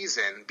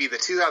season be the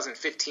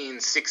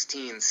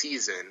 2015-16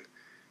 season,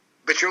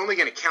 but you're only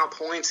going to count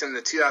points in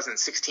the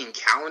 2016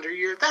 calendar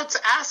year, that's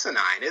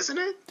asinine, isn't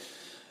it?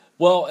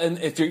 Well, but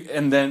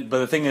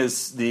the thing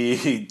is,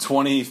 the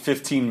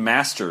 2015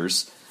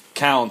 Masters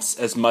counts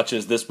as much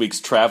as this week's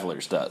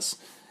Travelers does.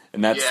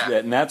 And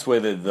that's where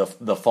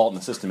the fault in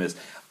the system is.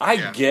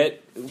 I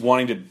get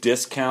wanting to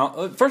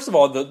discount. First of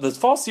all, the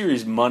fall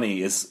series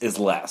money is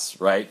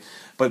less, right?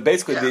 But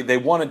basically, they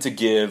wanted to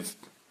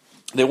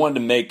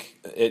make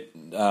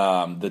it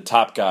the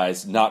top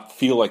guys not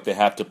feel like they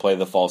have to play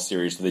the fall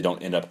series so they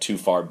don't end up too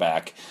far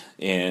back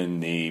in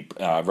the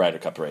Ryder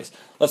Cup race.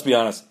 Let's be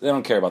honest, they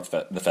don't care about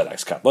the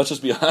FedEx Cup. Let's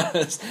just be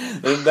honest.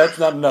 That's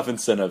not enough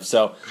incentive.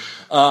 So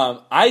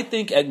I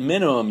think at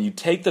minimum you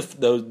take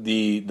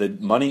the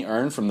money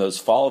earned from those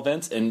fall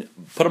events and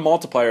put a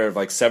multiplier of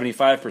like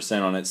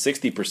 75% on it,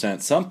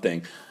 60%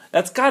 something.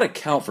 That's got to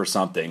count for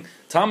something.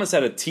 Thomas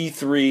had a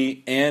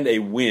T3 and a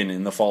win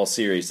in the fall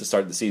series to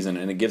start the season,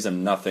 and it gives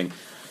him nothing.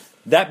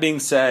 That being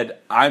said,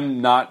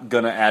 I'm not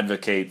going to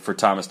advocate for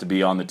Thomas to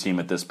be on the team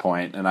at this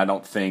point, and I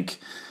don't think.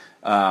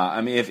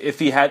 If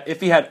he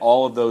had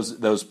all of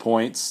those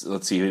points,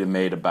 let's see, he'd have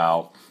made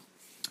about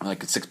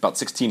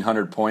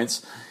 1,600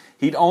 points.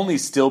 He'd only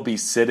still be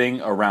sitting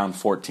around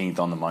 14th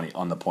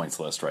on the points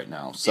list right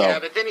now. So yeah,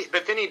 but then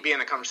he'd be in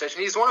the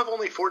conversation. He's one of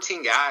only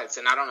 14 guys,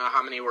 and I don't know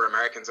how many were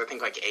Americans. I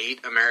think like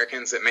 8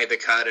 Americans that made the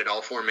cut at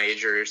all 4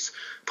 majors.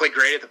 Played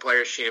great at the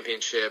Players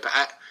Championship.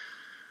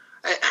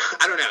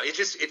 I don't know.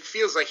 It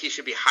feels like he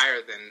should be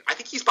higher than. I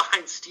think he's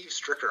behind Steve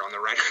Stricker on the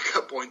Ryder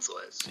Cup points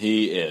list.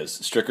 He is.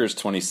 Stricker's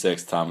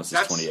 26th. Thomas is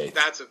 28th.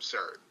 That's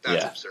absurd.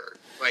 That's absurd.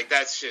 Like,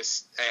 that's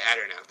just, I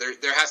don't know.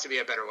 There has to be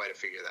a better way to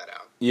figure that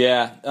out.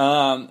 Yeah.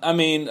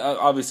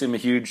 Obviously I'm a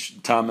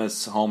huge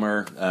Thomas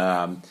homer.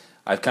 I'm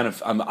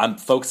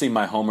focusing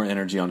my homer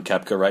energy on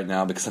Koepka right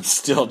now because I'm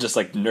still just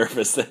like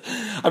nervous.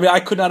 I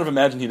could not have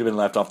imagined he'd have been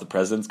left off the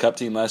President's Cup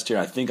team last year.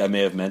 I think I may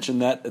have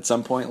mentioned that at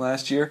some point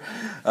last year.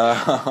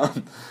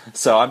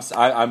 So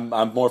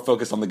I'm more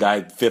focused on the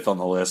guy 5th on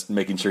the list,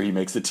 making sure he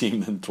makes the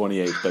team than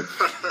 28th.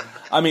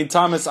 But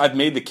Thomas, I've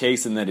made the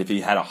case in that if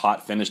he had a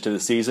hot finish to the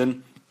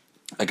season,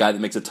 a guy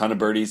that makes a ton of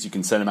birdies, you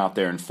can send him out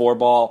there in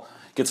 4-ball,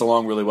 gets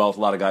along really well with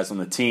a lot of guys on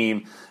the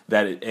team.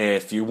 That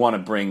if you want to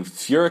bring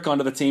Furyk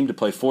onto the team to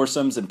play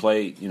foursomes and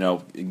play,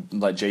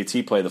 let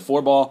JT play the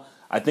 4-ball,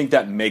 I think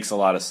that makes a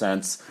lot of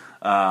sense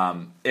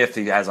if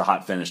he has a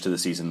hot finish to the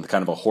season,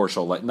 kind of a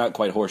Horschel, not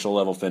quite Horschel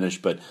level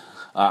finish, but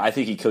I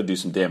think he could do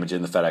some damage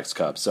in the FedEx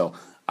Cup. So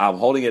I'm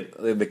holding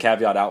the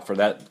caveat out for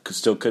that.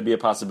 Still could be a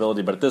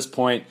possibility, but at this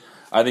point,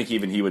 I think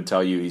even he would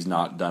tell you he's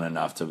not done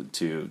enough to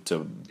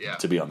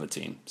be on the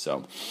team.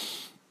 So,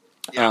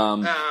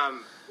 how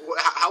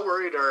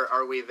worried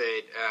are we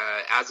that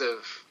as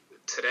of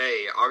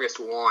today, August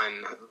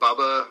 1,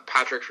 Bubba,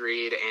 Patrick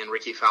Reed, and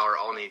Ricky Fowler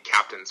all need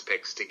captain's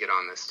picks to get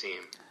on this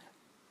team?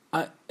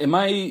 I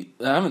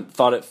haven't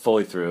thought it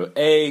fully through.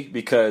 A,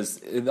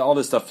 because all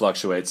this stuff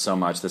fluctuates so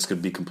much, this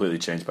could be completely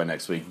changed by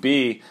next week.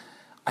 B,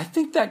 I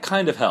think that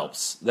kind of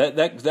helps.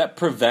 That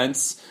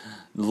prevents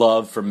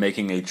Love for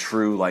making a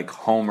true like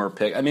homer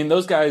pick. I mean,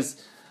 those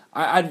guys.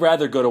 I'd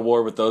rather go to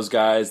war with those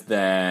guys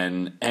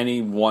than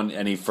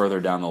any further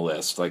down the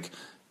list, like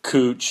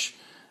Cooch,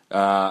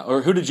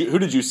 or who did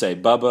you say?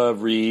 Bubba,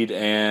 Reed,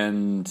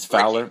 and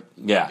Fowler.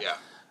 Yeah.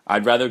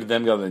 I'd rather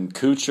them go than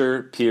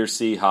Kuchar,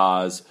 Piercy,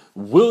 Haas,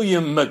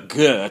 William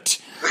McGirt,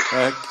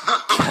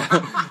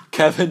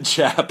 Kevin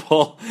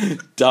Chappell,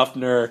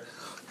 Duffner.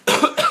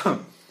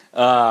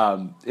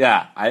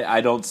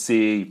 I don't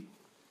see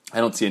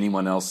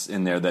anyone else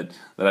in there that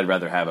I'd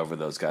rather have over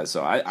those guys.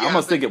 So I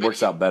almost think it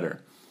works out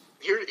better.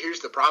 Here's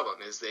the problem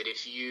is that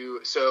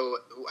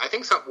I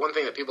think one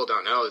thing that people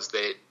don't know is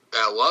that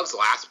Love's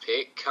last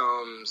pick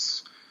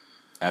comes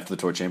after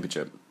the Tour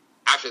Championship.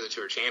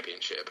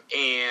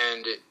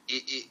 And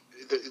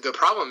the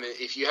problem is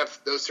if you have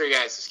those three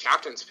guys as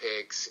captain's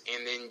picks,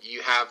 and then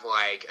you have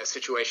like a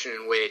situation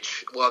in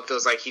which Love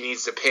feels like he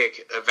needs to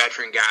pick a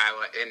veteran guy,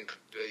 and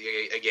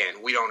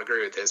again, we don't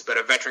agree with this, but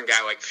a veteran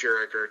guy like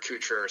Furyk or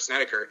Kuchar or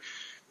Snedeker,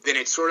 then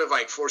it sort of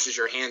like forces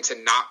your hand to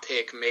not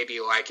pick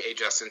maybe like a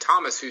Justin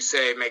Thomas who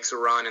say makes a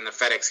run in the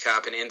FedEx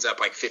Cup and ends up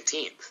like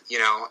 15th,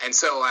 and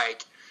so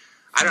like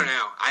I don't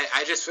know.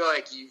 I just feel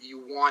like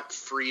you want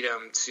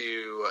freedom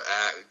to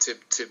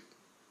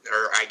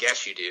or I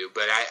guess you do,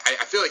 but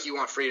I feel like you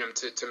want freedom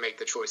to make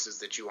the choices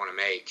that you want to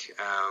make.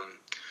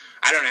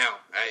 I don't know.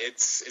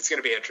 It's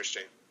going to be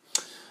interesting.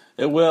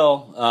 It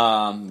will.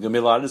 Going to be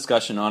a lot of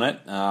discussion on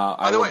it.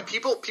 By the way,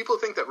 people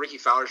think that Ricky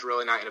Fowler's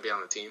really not going to be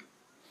on the team.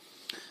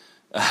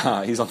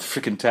 He's on the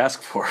freaking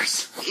task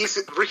force.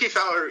 Ricky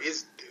Fowler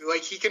is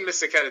like he can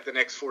miss a cut at the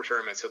next 4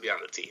 tournaments. He'll be on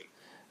the team.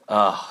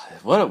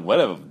 What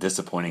a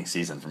disappointing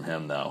season from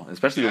him, though.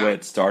 Especially the way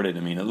it started. I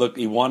mean,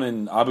 he won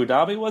in Abu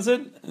Dhabi, was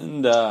it?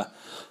 And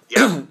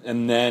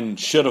and then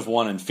should have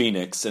won in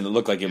Phoenix, and it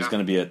looked like it was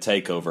going to be a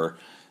takeover.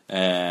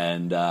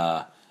 And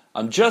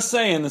I'm just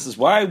saying, this is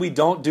why we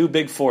don't do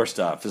Big 4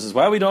 stuff. This is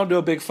why we don't do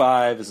a Big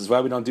 5. This is why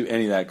we don't do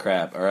any of that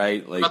crap. All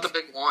right, like not the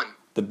Big 1.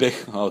 The big.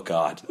 Oh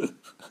God.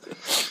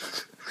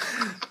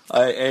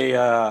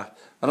 I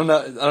don't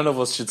know if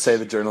we should say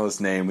the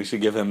journalist's name. We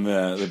should give him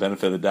the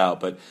benefit of the doubt.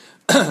 But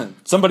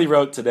somebody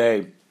wrote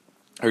today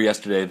or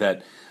yesterday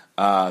that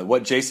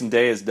what Jason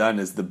Day has done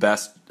is the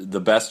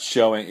best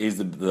showing. He's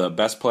the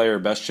best player,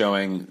 best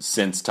showing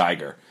since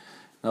Tiger.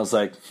 And I was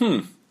like,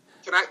 Can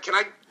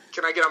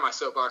I get on my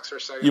soapbox for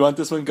a second? You want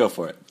this one? Go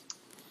for it.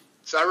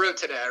 So I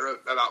wrote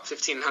about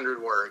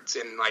 1,500 words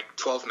in like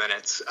 12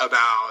 minutes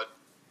about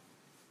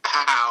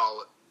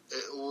how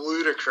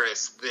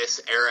ludicrous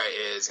this era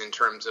is in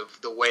terms of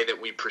the way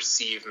that we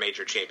perceive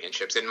major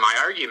championships. And my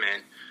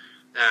argument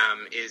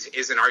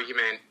is an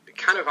argument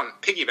kind of on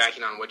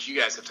piggybacking on what you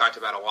guys have talked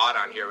about a lot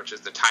on here, which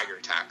is the Tiger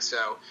tax.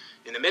 So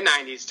in the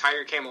mid-'90s,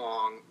 Tiger came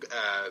along,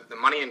 the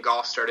money in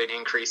golf started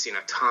increasing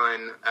a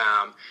ton,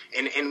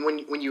 and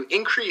when you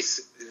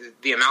increase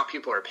the amount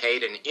people are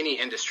paid in any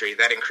industry,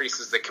 that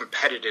increases the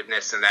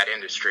competitiveness in that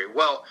industry.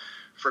 Well,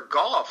 for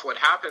golf, what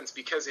happens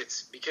because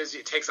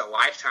it takes a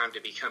lifetime to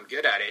become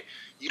good at it,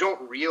 you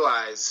don't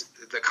realize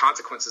the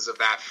consequences of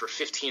that for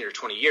 15 or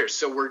 20 years.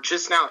 So we're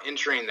just now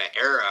entering the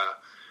era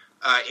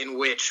in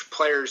which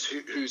players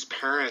whose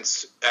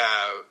parents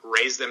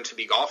raised them to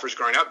be golfers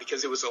growing up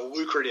because it was a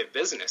lucrative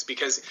business.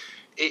 Because,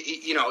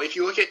 if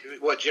you look at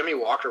what Jimmy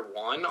Walker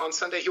won on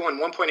Sunday, he won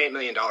 $1.8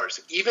 million.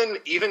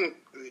 Even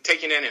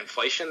taking in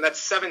inflation, that's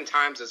 7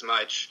 times as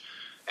much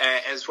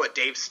as what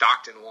Dave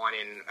Stockton won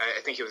in,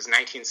 I think it was the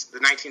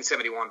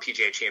 1971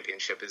 PGA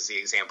Championship is the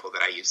example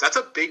that I use. That's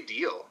a big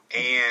deal.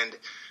 And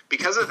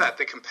because of that,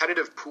 the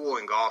competitive pool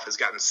in golf has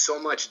gotten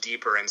so much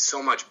deeper and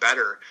so much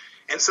better.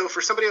 And so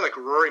for somebody like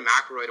Rory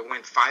McIlroy to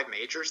win 5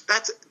 majors,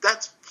 that's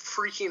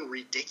freaking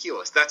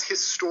ridiculous. That's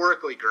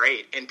historically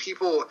great. And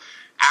people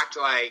act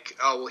like,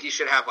 oh, well, he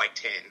should have like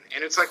 10.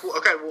 And it's like, well,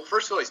 okay, well,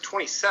 first of all, he's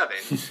 27.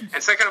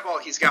 And second of all,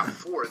 he's got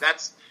 4.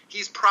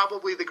 He's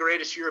probably the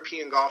greatest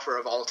European golfer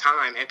of all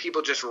time, and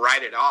people just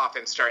write it off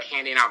and start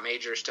handing out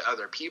majors to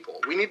other people.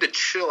 We need to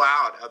chill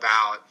out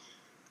about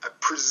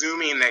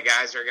presuming that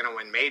guys are going to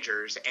win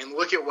majors and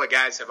look at what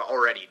guys have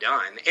already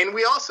done. And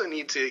we also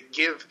need to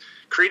give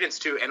credence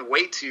to and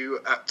weight to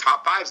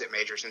top 5s at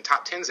majors and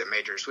top 10s at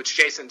majors, which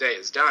Jason Day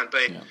has done.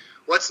 But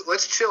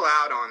let's chill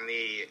out on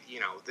the,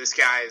 this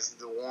guy's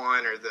the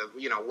one or the,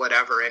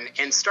 whatever,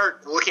 and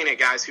start looking at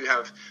guys who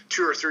have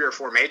 2 or 3 or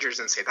 4 majors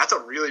and say, that's a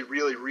really,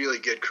 really, really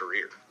good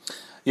career.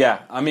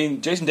 Yeah, I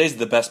mean, Jason Day's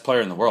the best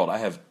player in the world. I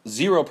have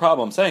zero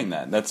problem saying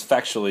that. That's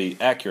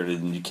factually accurate,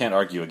 and you can't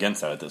argue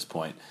against that at this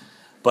point.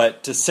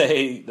 But to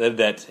say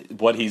that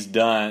what he's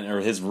done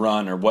or his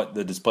run or what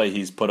the display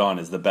he's put on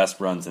is the best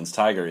run since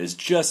Tiger is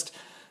just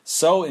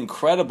so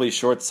incredibly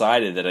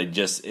short-sighted that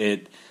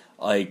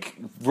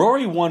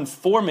Rory won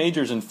 4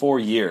 majors in 4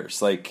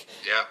 years.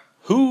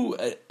 Who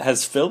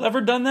has Phil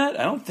ever done that?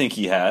 I don't think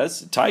he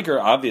has. Tiger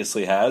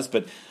obviously has,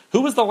 but who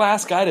was the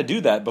last guy to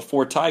do that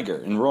before Tiger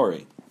and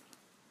Rory?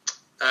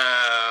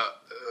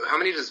 How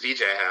many does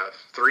Vijay have?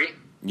 3?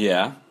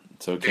 Yeah,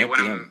 so it can't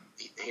be him.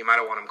 He might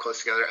have won them close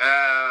together.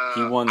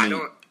 He won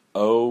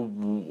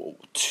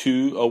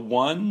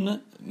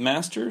 01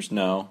 Masters?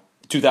 No.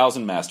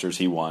 2000 Masters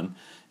he won.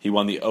 He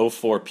won the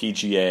 04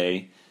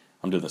 PGA.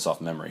 I'm doing this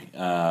off memory.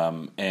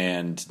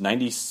 And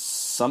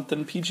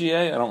 90-something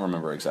PGA? I don't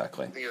remember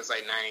exactly. I think it was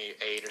like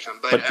 98 or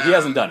something. But he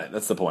hasn't done it.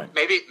 That's the point.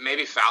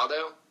 Maybe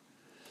Faldo?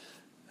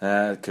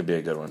 It could be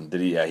a good one.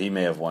 Did he? Yeah, he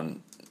may have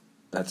won.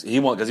 He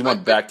won because he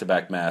won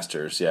back-to-back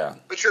Masters. Yeah.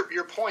 But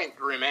your point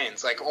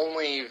remains. Like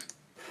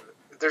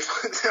there's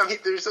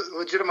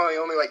legitimately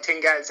only like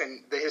 10 guys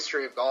in the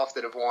history of golf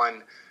that have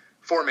won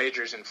 4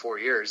 majors in 4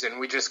 years, and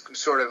we just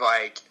sort of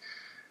like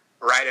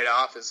write it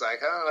off as like,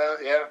 oh well,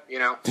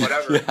 yeah,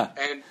 whatever. Yeah.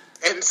 And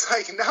it's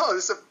like, no,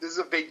 this is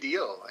a big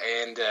deal,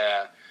 and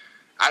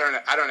I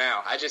don't know.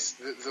 I just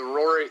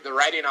the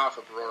writing off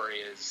of Rory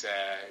is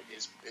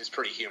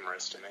pretty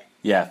humorous to me.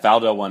 Yeah,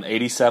 Faldo won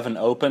 87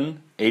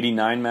 Open,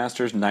 89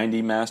 Masters,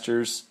 90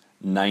 Masters,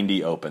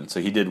 90 Open.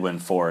 So he did win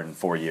 4 in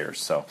 4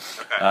 years. So,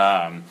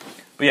 Okay.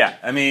 but yeah,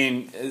 I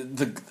mean,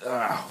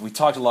 we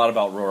talked a lot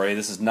about Rory.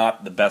 This is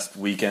not the best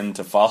weekend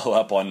to follow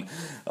up on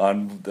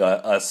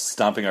us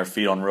stomping our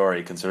feet on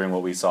Rory, considering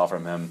what we saw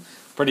from him.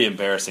 Pretty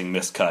embarrassing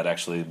miscut,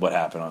 actually, what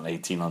happened on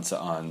 18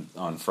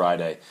 on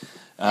Friday.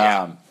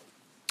 Yeah.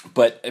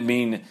 But I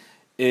mean,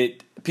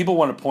 people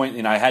want to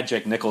point. I had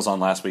Jake Nichols on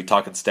last week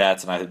talking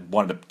stats, and I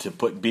wanted to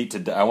put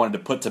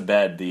to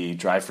bed the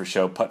drive for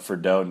show, putt for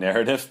dough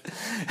narrative.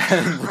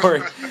 And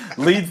Rory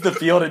leads the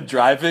field in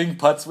driving,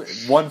 putts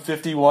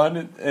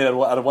 151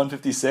 out of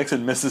 156,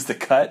 and misses the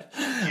cut.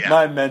 Yeah.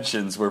 My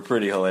mentions were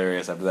pretty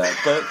hilarious after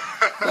that.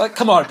 But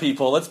come on,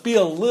 people, let's be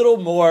a little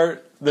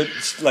more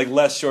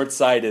less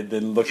short-sighted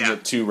than looking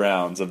at 2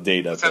 rounds of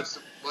data.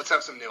 Let's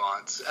have some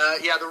nuance.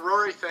 The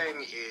Rory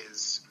thing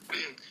is.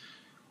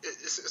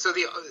 So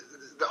the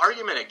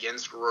argument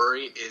against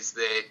Rory is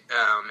that,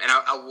 and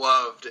I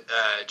loved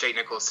Jake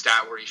Nichols'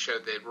 stat where he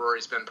showed that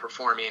Rory's been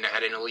performing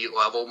at an elite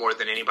level more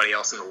than anybody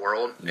else in the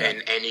world,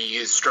 and he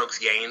used strokes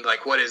gained.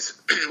 Like, what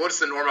is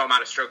the normal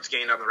amount of strokes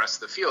gained on the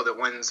rest of the field that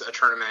wins a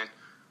tournament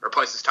or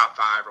places top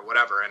 5 or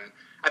whatever? And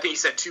I think he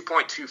said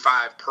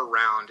 2.25 per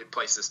round it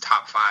places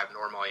top 5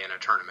 normally in a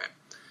tournament.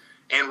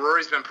 And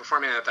Rory's been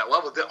performing at that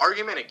level. The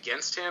argument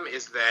against him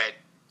is that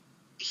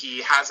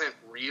he hasn't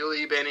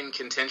really been in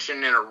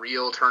contention in a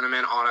real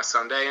tournament on a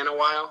Sunday in a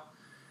while,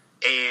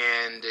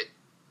 and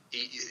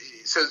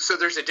so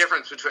there's a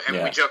difference between.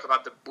 And we joke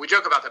about the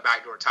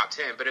backdoor top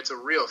 10, but it's a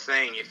real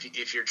thing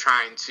if you're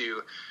trying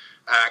to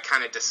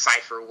kind of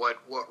decipher what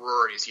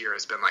Rory's year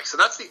has been like. So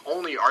that's the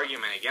only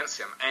argument against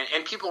him.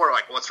 And people are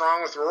like, "What's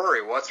wrong with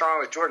Rory? What's wrong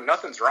with Jordan?"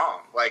 Nothing's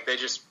wrong. Like they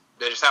just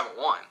haven't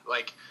won.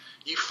 Like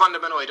you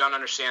fundamentally don't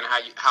understand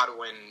how to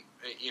win.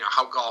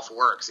 How golf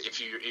works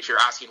if you're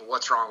asking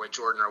what's wrong with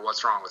Jordan or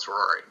what's wrong with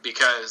Rory,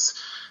 because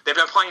they've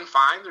been playing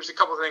fine. There's a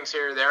couple of things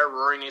here or there.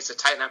 Rory needs to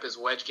tighten up his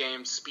wedge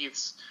game.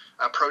 Spieth's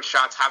approach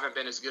shots haven't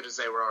been as good as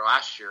they were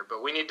last year,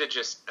 but we need to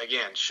just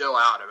again chill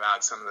out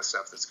about some of the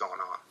stuff that's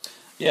going on.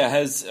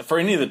 Yeah, for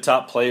any of the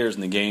top players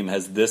in the game,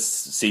 has this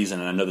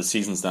season, and I know the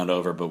season's not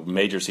over, but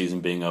major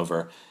season being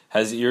over,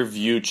 has your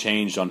view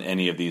changed on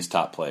any of these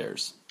top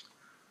players?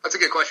 That's a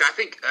good question. I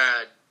think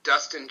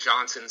Dustin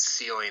Johnson's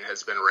ceiling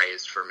has been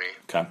raised for me.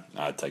 Okay,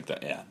 I'd take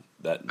that. Yeah,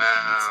 that's an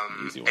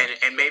easy one.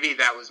 And maybe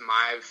that was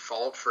my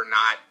fault for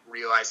not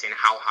realizing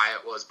how high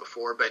it was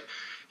before, but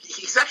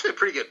he's actually a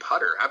pretty good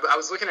putter. I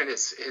was looking at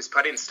his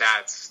putting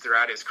stats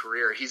throughout his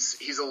career.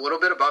 He's a little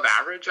bit above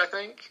average, I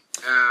think.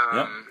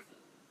 Yep.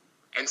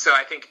 And so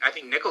I think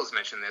Nichols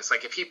mentioned this.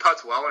 Like if he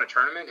putts well in a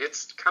tournament,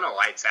 it's kind of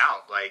lights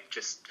out. Like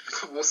just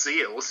we'll see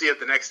it. We'll see it at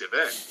the next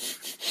event.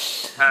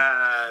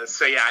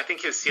 So yeah, I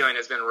think his ceiling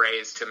has been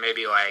raised to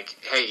maybe like,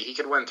 hey, he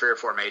could win 3 or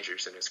 4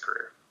 majors in his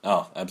career.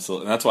 Oh,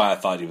 absolutely. And that's why I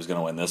thought he was going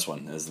to win this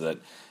one. Is that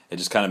it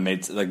just kind of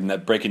made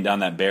like breaking down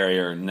that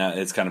barrier.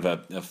 It's kind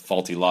of a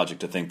faulty logic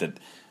to think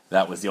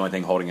that was the only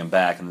thing holding him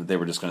back, and that they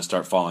were just going to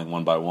start falling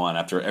one by one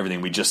after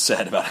everything we just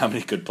said about how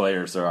many good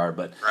players there are.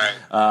 But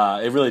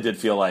it really did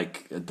feel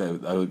like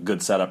a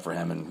good setup for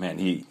him, and man,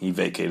 he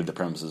vacated the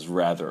premises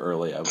rather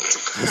early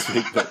this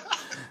week. But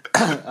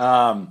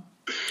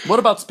what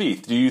about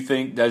Spieth? Do you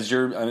think, has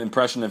your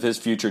impression of his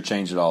future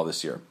changed at all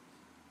this year?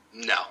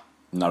 No.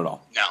 Not at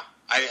all? No.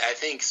 I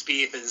think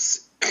Spieth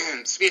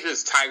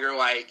is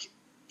Tiger-like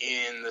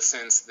in the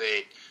sense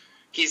that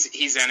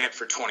he's in it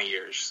for 20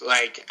 years.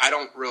 Like, I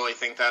don't really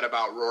think that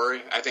about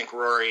Rory. I think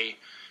Rory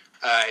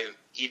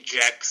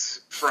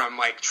ejects from,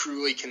 like,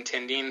 truly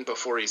contending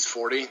before he's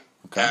 40.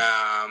 Okay.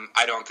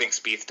 I don't think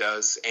Spieth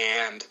does.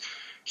 And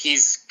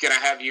he's going to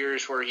have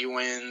years where he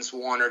wins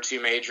 1 or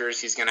 2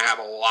 majors. He's going to have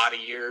a lot of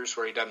years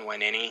where he doesn't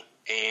win any.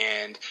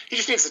 And he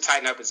just needs to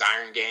tighten up his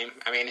iron game.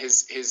 I mean,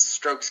 his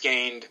strokes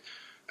gained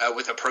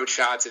with approach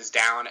shots is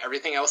down.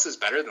 Everything else is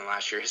better than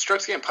last year. His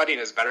strokes gained putting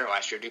is better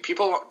last year. Do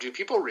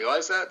people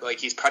realize that? Like,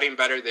 he's putting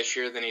better this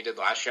year than he did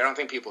last year? I don't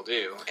think people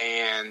do.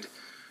 And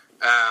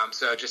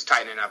so just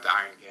tightening up the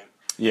iron game.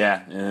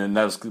 Yeah, and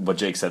that was what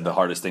Jake said, the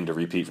hardest thing to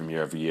repeat from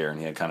year over year, and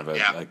he had kind of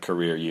a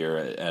career year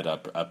at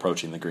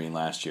approaching the green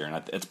last year,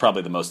 and it's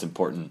probably the most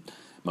important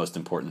most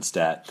important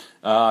stat.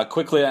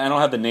 Quickly, I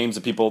don't have the names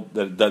of people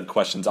that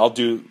questions.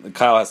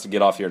 Kyle has to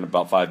get off here in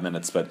about 5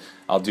 minutes, but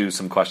I'll do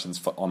some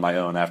questions on my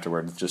own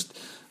afterward, just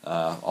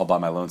all by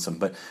my lonesome.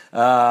 But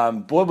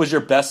what was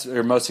your best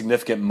or most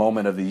significant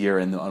moment of the year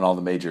on all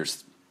the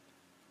majors?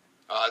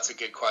 Oh, that's a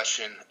good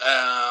question.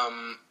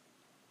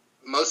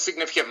 Most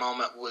significant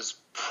moment was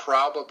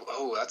probably,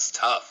 that's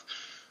tough.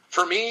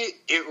 For me,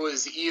 it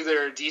was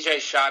either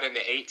DJ's shot into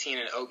 18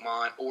 in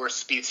Oakmont or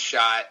Spieth's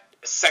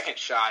second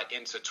shot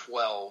into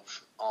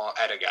 12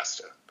 at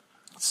Augusta.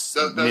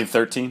 You mean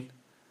 13?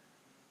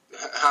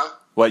 Huh?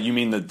 What, you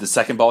mean the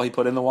second ball he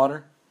put in the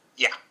water?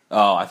 Yeah.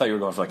 Oh, I thought you were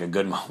going for like a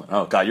good moment.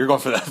 Oh, God, you're going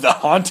for the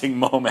haunting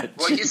moment.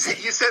 Well, you said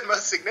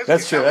most significant.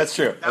 That's true. That's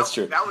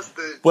true. That was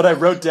the. What I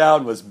wrote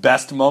down was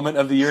best moment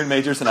of the year in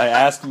majors, and I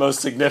asked most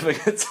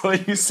significant. So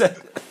you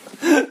said.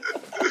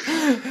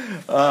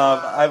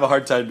 I have a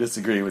hard time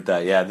disagreeing with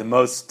that. Yeah, the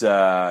most.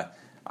 I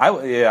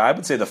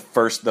would say the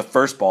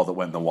first ball that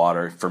went in the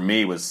water for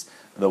me was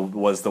the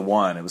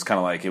one. It was kind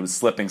of like it was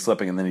slipping,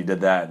 and then he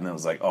did that, and it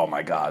was like, oh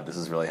my God, this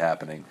is really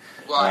happening.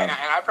 Well, and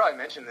I probably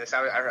mentioned this.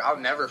 I'll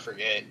never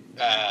forget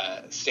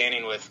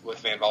standing with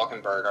Van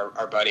Valkenburg,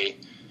 our buddy,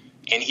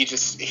 and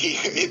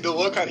the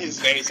look on his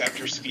face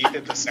after Spieth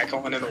hit the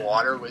second one in the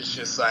water was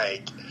just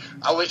like,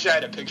 I wish I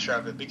had a picture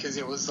of it because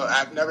it was.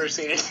 I've never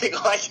seen anything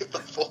like it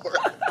before.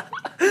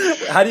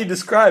 How do you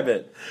describe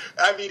it?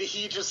 I mean,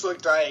 he just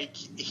looked like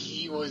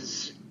he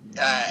was.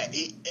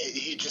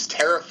 He just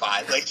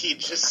terrified. Like he'd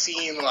just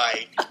seen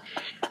like.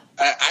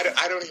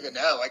 I don't even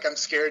know. Like I'm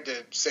scared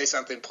to say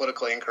something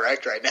politically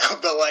incorrect right now,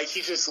 but like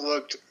he just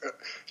looked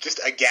just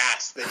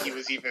aghast that he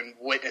was even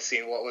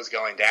witnessing what was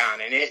going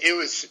down, and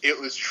it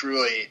was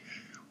truly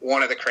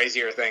one of the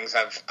crazier things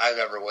I've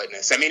ever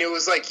witnessed. I mean, it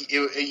was like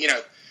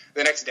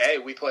the next day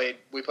we played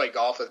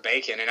golf with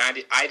Bacon, and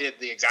I did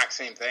the exact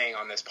same thing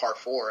on this par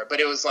 4, but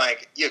it was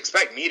like you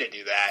expect me to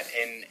do that,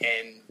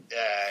 and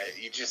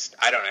you just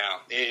I don't know.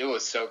 It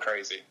was so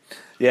crazy.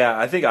 Yeah,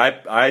 I think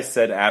I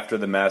said after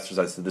the Masters,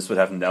 I said this would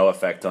have no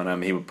effect on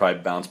him. He would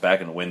probably bounce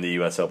back and win the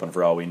U.S. Open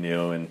for all we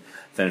knew and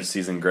finish the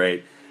season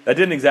great. That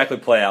didn't exactly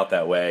play out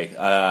that way.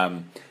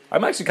 I'm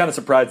actually kind of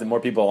surprised that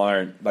more people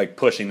aren't like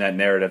pushing that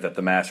narrative that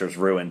the Masters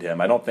ruined him.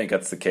 I don't think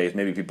that's the case.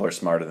 Maybe people are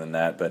smarter than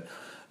that, but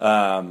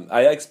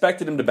I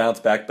expected him to bounce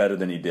back better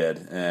than he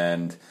did,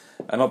 and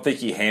I don't think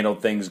he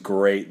handled things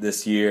great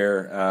this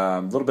year.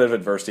 A little bit of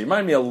adversity.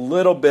 Reminded me a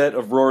little bit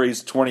of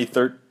Rory's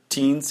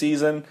 2013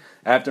 season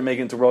after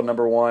making it to world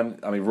number one.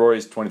 I mean,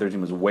 Rory's 2013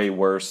 was way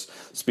worse.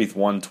 Spieth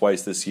won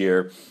twice this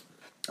year.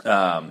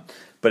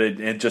 But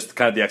it just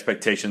kind of the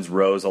expectations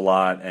rose a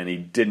lot, and he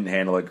didn't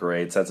handle it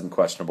great. It's had some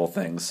questionable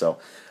things. So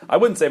I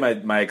wouldn't say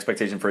my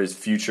expectation for his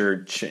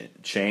future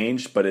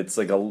changed, but it's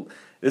like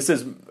this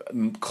is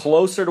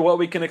closer to what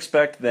we can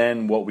expect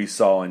than what we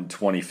saw in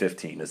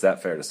 2015. Is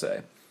that fair to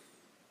say?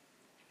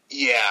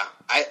 Yeah,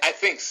 I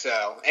think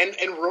so.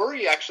 And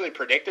Rory actually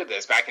predicted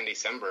this back in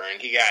December,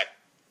 and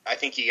I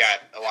think he got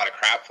a lot of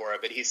crap for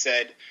it, but he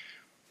said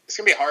it's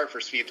going to be hard for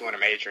Spieth to win a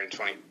major in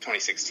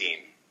 2016.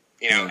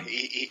 You know,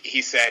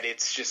 he said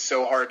it's just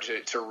so hard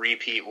to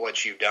repeat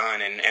what you've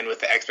done, and with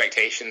the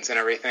expectations and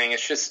everything,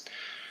 it's just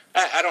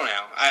I don't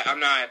know.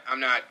 I'm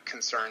not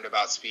concerned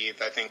about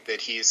Spieth. I think that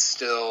he's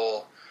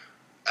still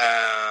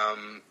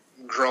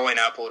growing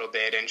up a little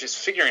bit and just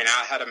figuring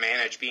out how to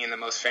manage being the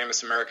most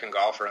famous American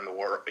golfer in the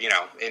world. You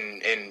know,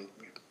 in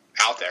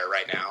out there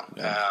right now.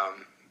 Yeah.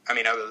 I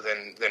mean, other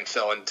than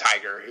Phil and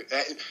Tiger,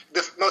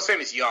 the most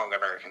famous young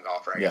American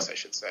golfer, I guess I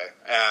should say.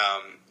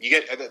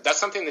 That's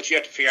something that you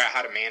have to figure out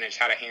how to manage,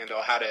 how to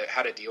handle, how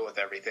to deal with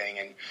everything,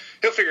 and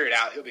he'll figure it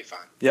out. He'll be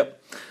fine. Yep.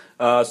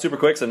 Super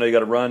quick, so I know you got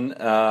to run.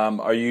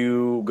 Are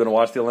you going to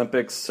watch the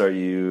Olympics? Are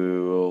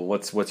you?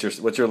 What's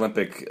your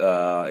Olympic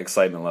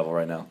excitement level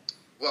right now?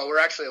 Well, we're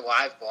actually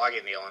live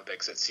blogging the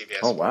Olympics at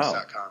CBSSports.com. Oh,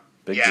 wow.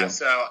 Big deal.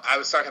 So I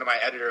was talking to my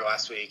editor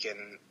last week,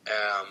 and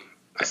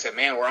I said,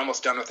 man, we're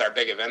almost done with our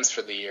big events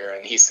for the year.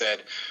 And he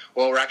said,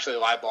 well, we're actually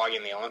live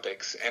blogging the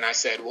Olympics. And I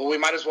said, well, we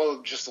might as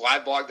well just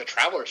live blog the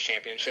Travelers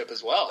Championship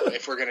as well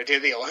if we're going to do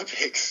the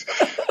Olympics.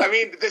 I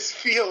mean, this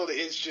field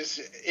is just,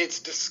 it's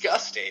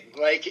disgusting.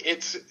 Like,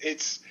 I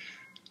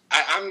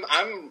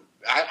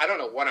don't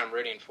know what I'm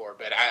rooting for,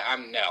 but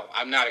I'm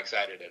not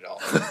excited at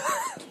all.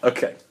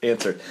 Okay,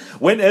 answered.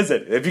 When is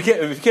it? If you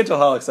can't tell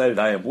how excited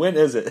I am, when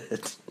is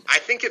it? I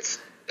think it's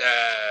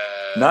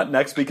not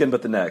next weekend,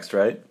 but the next,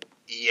 right?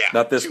 Yeah.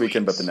 Not this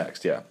weekend, but the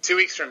next, yeah. 2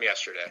 weeks from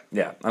yesterday.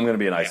 Yeah, I'm going to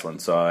be in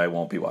Iceland, so I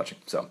won't be watching.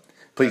 So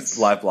please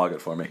live blog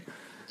it for me.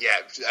 Yeah,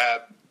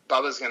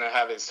 Bubba's going to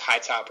have his high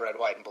top red,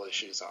 white, and blue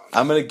shoes on.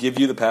 I'm going to give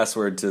you the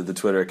password to the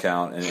Twitter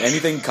account, and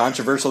anything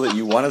controversial that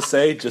you want to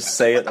say, just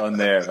say it on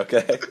there,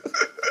 okay?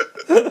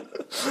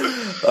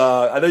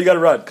 I know you got to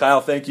run.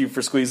 Kyle, thank you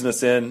for squeezing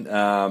us in.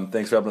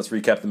 Thanks for helping us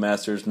recap the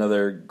Masters.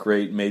 Another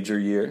great major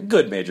year.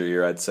 Good major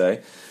year, I'd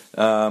say.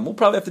 We'll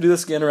probably have to do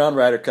this again around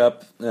Ryder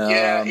Cup.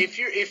 Yeah, if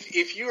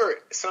you are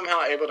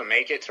somehow able to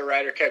make it to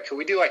Ryder Cup, could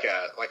we do like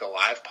a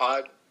live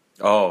pod?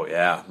 Oh,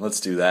 yeah. Let's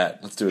do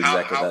that. Let's do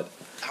exactly that.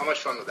 How much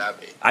fun would that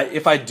be?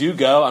 If I do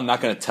go, I'm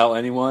not going to tell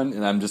anyone,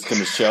 and I'm just going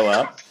to show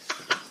up.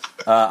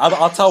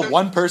 I'll tell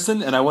one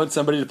person, and I want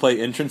somebody to play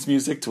entrance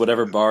music to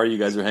whatever bar you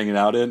guys are hanging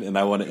out in, and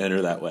I want to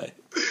enter that way.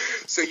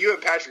 So you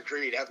and Patrick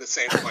Reed have the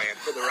same plan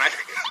for the Ryder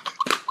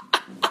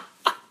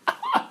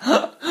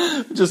Cup.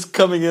 Just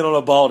coming in on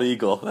a bald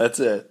eagle. That's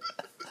it.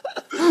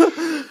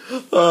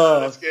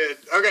 That's good.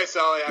 Okay,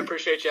 Sully, I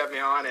appreciate you having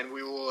me on, and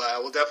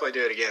we'll definitely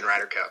do it again,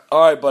 Ryder Cup.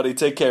 All right, buddy.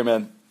 Take care,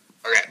 man.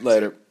 Okay.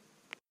 Later.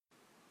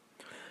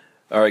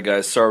 All right,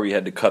 guys. Sorry we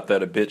had to cut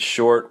that a bit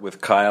short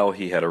with Kyle.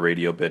 He had a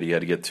radio bit he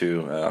had to get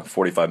to.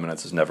 45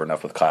 minutes is never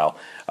enough with Kyle.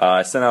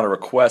 I sent out a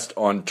request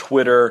on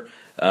Twitter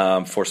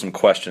for some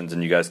questions,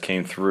 and you guys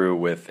came through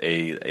with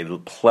a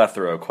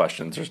plethora of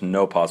questions. There's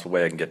no possible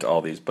way I can get to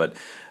all these, but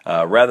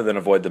rather than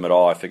avoid them at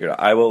all, I figured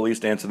I will at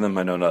least answer them.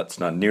 I know it's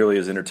not nearly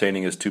as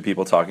entertaining as two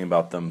people talking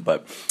about them,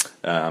 but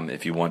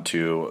if you want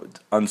to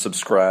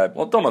unsubscribe,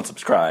 well, don't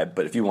unsubscribe,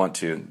 but if you want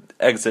to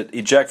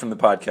eject from the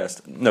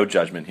podcast, no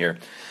judgment here.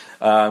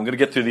 I'm going to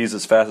get through these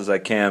as fast as I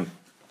can.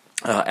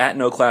 At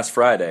No Class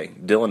Friday,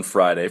 Dylan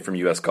Friday from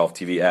US Golf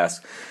TV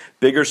asks,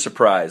 bigger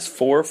surprise,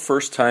 4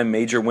 first-time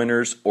major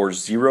winners or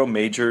 0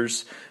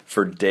 majors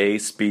for Day,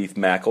 Spieth,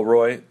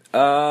 McIlroy?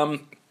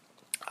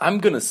 I'm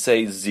going to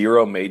say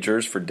 0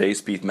 majors for Day,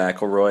 Spieth,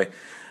 McIlroy.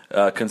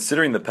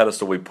 Considering the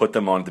pedestal we put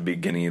them on at the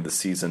beginning of the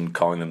season,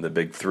 calling them the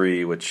Big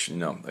Three, which,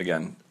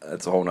 again,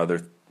 that's a whole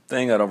other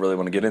thing I don't really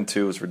want to get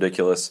into. It's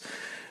ridiculous.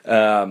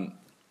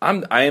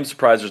 I am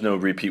surprised there's no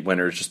repeat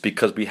winners just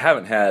because we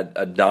haven't had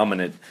a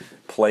dominant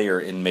player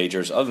in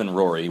majors other than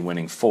Rory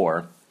winning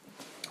 4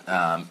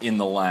 in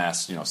the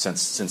last,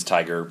 since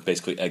Tiger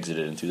basically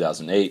exited in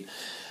 2008.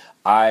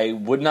 I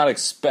would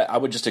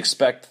just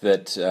expect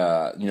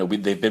that,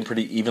 they've been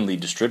pretty evenly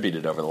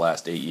distributed over the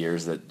last 8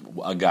 years, that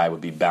a guy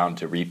would be bound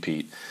to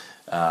repeat.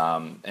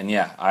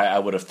 I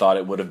would have thought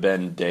it would have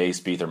been Day,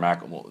 Spieth,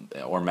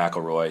 or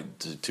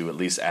McIlroy to at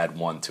least add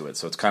one to it.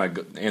 So it's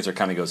the answer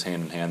kind of goes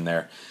hand in hand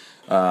there.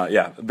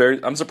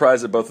 I'm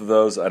surprised at both of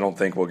those. I don't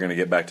think we're going to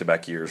get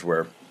back-to-back years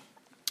where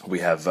we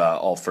have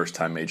all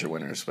first-time major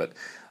winners, but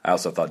I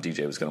also thought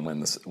DJ was going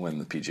to win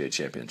the PGA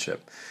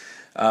Championship.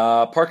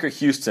 Parker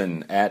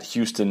Houston at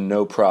Houston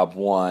No Prob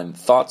 1.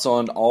 Thoughts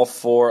on all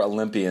 4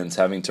 Olympians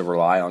having to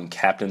rely on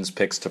captain's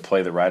picks to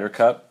play the Ryder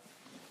Cup?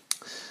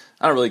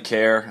 I don't really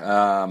care.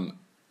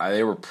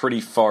 They were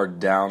pretty far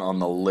down on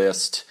the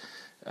list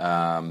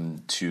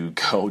to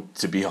go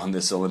to be on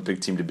this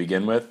Olympic team to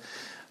begin with.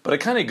 But it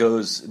kind of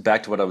goes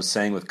back to what I was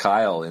saying with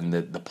Kyle in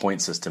the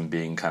point system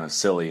being kind of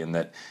silly, in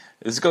that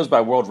this goes by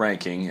world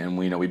ranking, and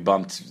we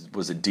bumped,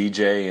 was it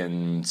DJ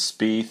and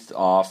Spieth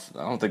off?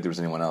 I don't think there was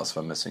anyone else if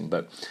I'm missing,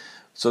 but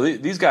so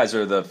these guys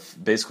are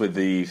basically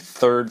the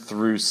 3rd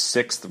through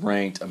 6th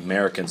ranked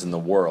Americans in the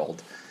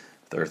world.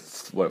 They're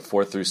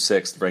 4th through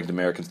 6th ranked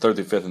Americans, 3rd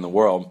through 5th in the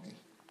world.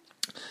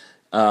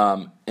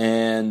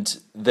 And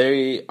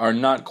they are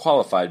not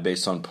qualified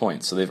based on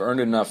points. So they've earned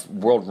enough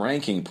world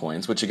ranking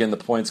points, which again the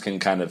points can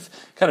kind of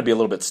be a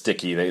little bit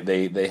sticky.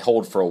 They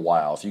hold for a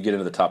while. If you get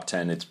into the top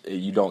 10,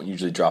 you don't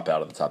usually drop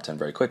out of the top 10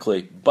 very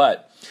quickly.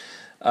 But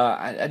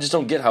I just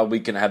don't get how we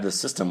can have this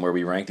system where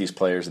we rank these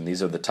players and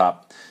these are the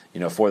top,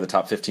 4 of the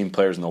top 15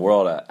 players in the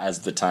world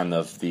as the time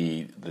of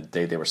the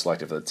day they were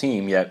selected for the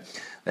team. Yet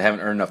they haven't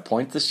earned enough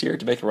points this year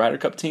to make a Ryder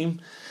Cup team.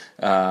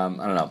 I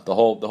don't know. The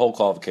whole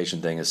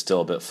qualification thing is still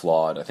a bit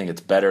flawed. I think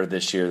it's better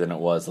this year than it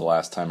was the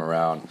last time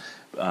around.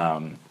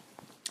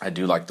 I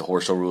do like the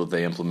horse show rule that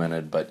they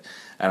implemented, but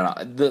I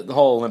don't know. The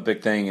whole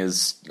Olympic thing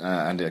is,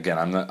 and again,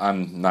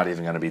 I'm not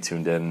even going to be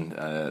tuned in.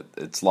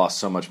 It's lost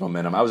so much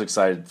momentum. I was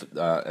excited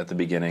at the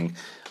beginning.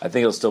 I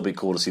think it'll still be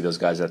cool to see those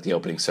guys at the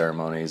opening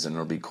ceremonies, and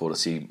it'll be cool to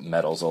see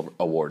medals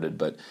awarded.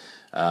 But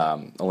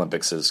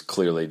Olympics has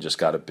clearly just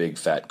got a big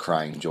fat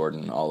crying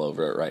Jordan all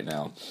over it right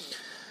now.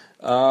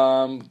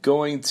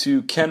 Going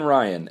to Ken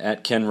Ryan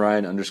at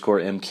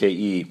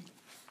 @KenRyan_MKE.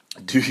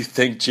 Do you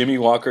think Jimmy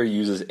Walker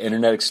uses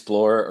Internet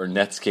Explorer or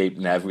Netscape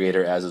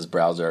Navigator as his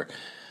browser?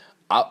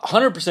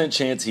 100%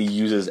 chance he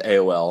uses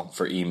AOL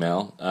for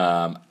email.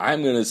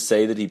 I'm going to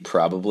say that he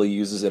probably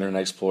uses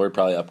Internet Explorer,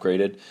 probably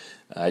upgraded.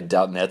 I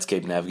doubt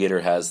Netscape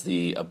Navigator has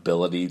the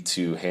ability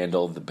to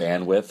handle the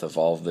bandwidth of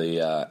all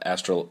the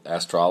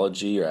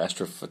astrology or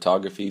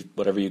astrophotography,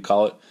 whatever you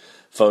call it,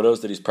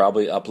 photos that he's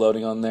probably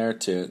uploading on there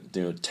to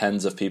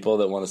tens of people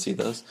that want to see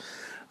those.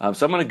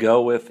 So I'm going to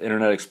go with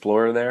Internet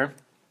Explorer there.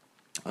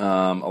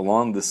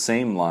 Along the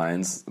same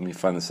lines, let me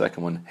find the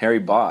second one. Harry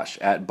Bosch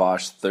at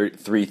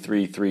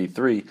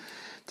Bosch3333.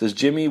 Does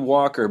Jimmy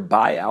Walker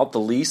buy out the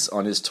lease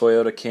on his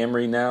Toyota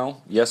Camry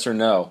now? Yes or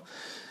no?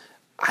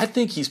 I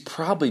think he's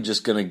probably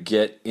just going to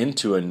get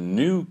into a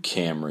new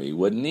Camry,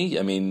 wouldn't he?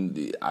 I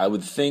mean, I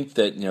would think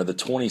that the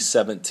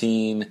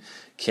 2017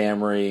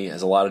 Camry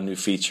has a lot of new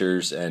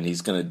features, and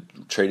he's going to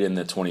trade in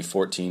the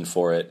 2014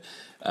 for it.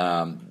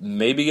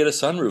 Maybe get a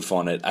sunroof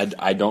on it.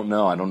 I don't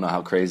know. I don't know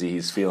how crazy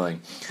he's feeling.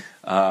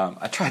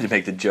 I tried to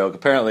make the joke.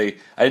 Apparently,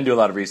 I didn't do a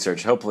lot of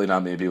research. Hopefully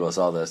not many people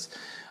saw this.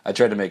 I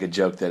tried to make a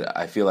joke that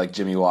I feel like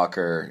Jimmy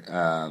Walker,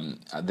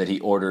 that he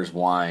orders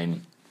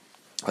wine,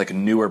 like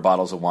newer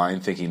bottles of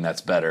wine, thinking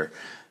that's better,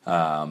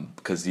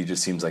 because he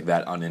just seems like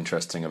that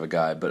uninteresting of a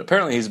guy. But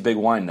apparently he's a big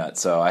wine nut,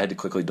 so I had to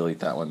quickly delete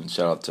that one.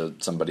 Shout out to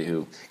somebody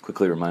who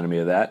quickly reminded me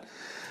of that.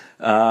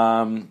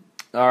 All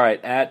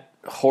right, at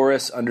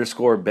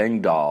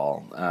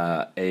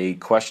Horace_Bengdahl, a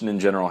question in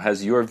general: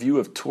 has your view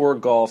of tour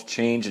golf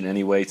changed in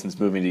any way since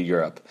moving to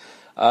Europe?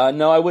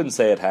 No, I wouldn't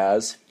say it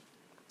has.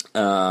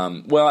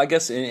 Well, I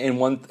guess in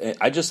one,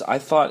 I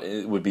thought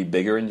it would be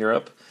bigger in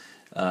Europe.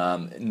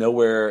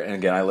 Nowhere, and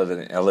again, I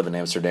live in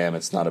Amsterdam.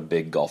 It's not a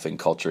big golfing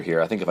culture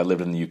here. I think if I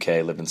lived in the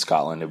UK, lived in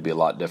Scotland, it would be a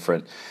lot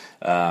different.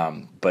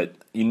 But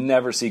you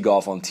never see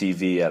golf on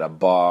TV at a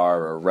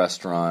bar or a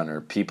restaurant, or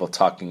people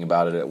talking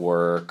about it at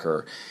work,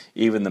 or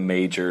even the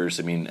majors.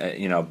 I mean,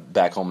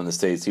 back home in the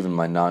States, even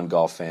my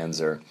non-golf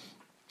fans are,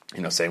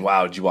 saying,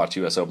 "Wow, did you watch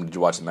U.S. Open? Did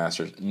you watch the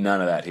Masters?"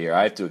 None of that here.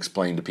 I have to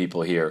explain to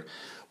people here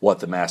what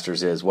the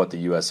Masters is, what the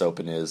U.S.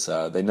 Open is.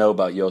 They know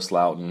about Joost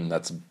Luiten.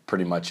 That's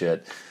pretty much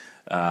it.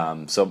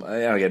 So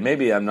again,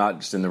 maybe I'm not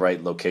just in the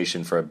right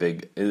location for a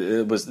big.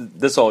 It was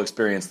this whole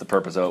experience. The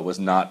purpose of it was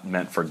not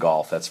meant for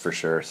golf. That's for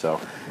sure. So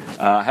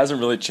hasn't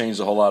really changed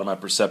a whole lot of my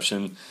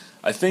perception.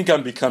 I think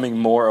I'm becoming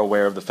more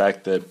aware of the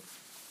fact that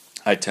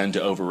I tend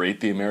to overrate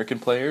the American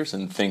players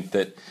and think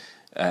that.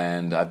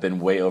 And I've been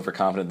way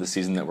overconfident this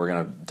season that we're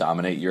going to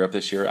dominate Europe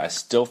this year. I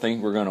still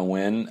think we're going to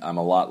win. I'm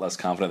a lot less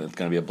confident that it's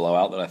going to be a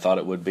blowout than I thought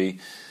it would be.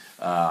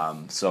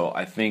 So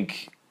I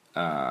think,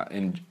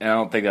 and I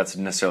don't think that's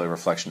necessarily a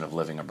reflection of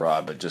living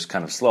abroad, but just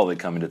kind of slowly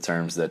coming to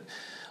terms that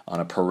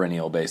on a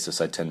perennial basis,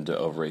 I tend to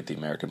overrate the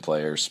American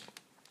players.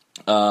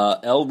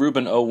 L.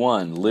 Ruben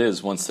 01,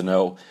 Liz wants to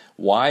know,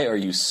 why are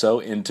you so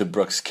into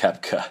Brooks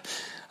Koepka?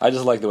 I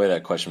just like the way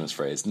that question was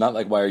phrased. Not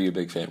like, why are you a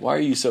big fan? Why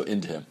are you so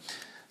into him?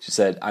 She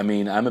said, I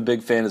mean, I'm a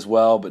big fan as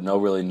well, but no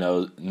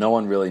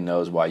one really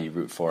knows why you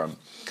root for him.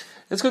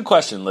 It's a good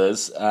question,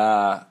 Liz.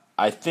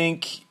 I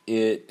think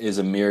it is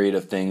a myriad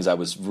of things. I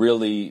was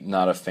really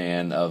not a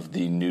fan of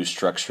the new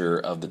structure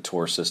of the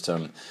tour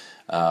system,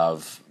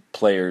 of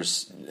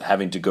players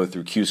having to go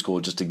through Q School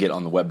just to get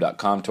on the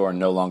web.com tour and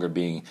no longer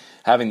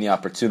having the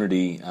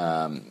opportunity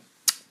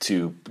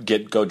to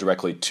go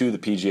directly to the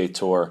PGA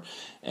Tour,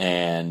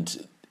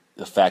 and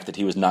the fact that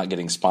he was not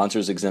getting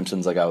sponsors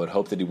exemptions like I would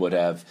hope that he would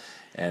have.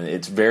 And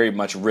it's very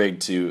much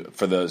rigged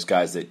for those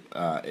guys that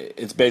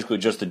it's basically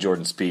just the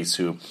Jordan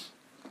Spieths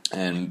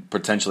and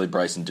potentially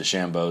Bryson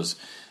DeChambeau's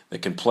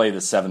that can play the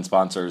 7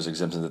 sponsors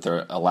exemptions that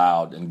they're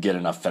allowed and get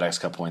enough FedEx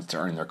Cup points to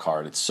earn their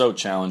card. It's so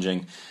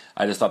challenging.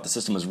 I just thought the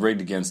system was rigged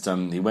against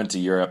him. He went to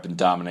Europe and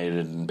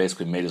dominated and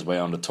basically made his way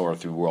on the tour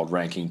through world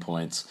ranking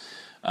points.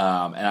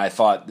 And I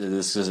thought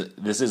this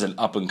is an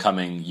up and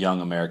coming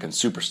young American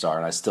superstar,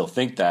 and I still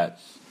think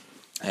that.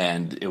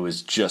 And it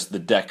was just the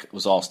deck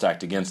was all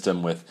stacked against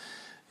him with.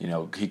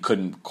 He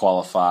couldn't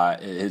qualify,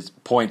 his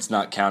points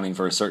not counting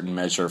for a certain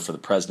measure for the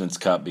President's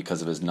Cup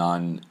because of his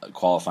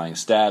non-qualifying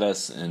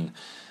status, and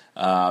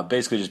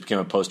basically just became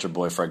a poster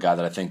boy for a guy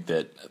that I think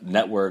that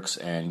networks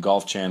and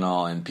Golf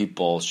Channel and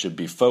people should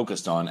be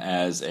focused on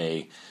as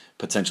a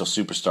potential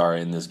superstar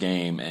in this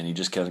game, and he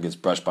just kind of gets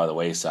brushed by the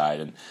wayside.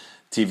 And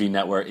TV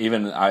network,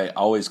 even I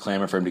always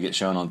clamor for him to get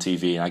shown on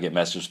TV, and I get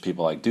messages from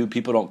people like, dude,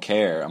 people don't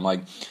care. I'm like,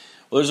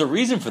 well, there's a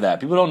reason for that.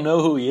 People don't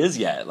know who he is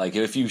yet. Like,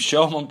 if you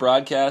show him on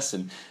broadcasts,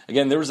 and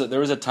again, there was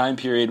a time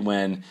period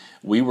when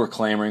we were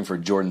clamoring for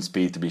Jordan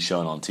Spieth to be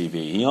shown on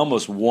TV. He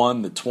almost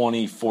won the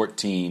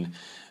 2014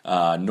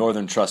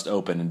 Northern Trust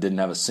Open and didn't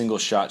have a single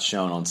shot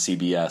shown on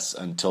CBS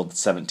until the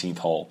 17th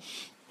hole.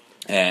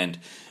 And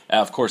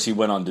of course, he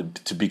went on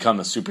to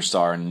become a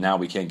superstar, and now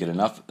we can't get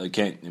enough. We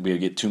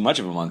get too much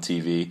of him on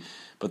TV.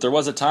 But there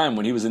was a time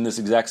when he was in this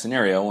exact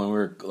scenario when we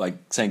were like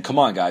saying, come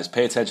on, guys,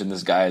 pay attention.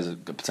 This guy is a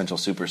potential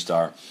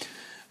superstar.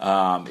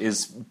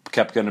 Is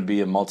Koepka going to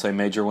be a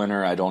multi-major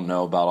winner? I don't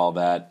know about all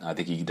that. I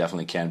think he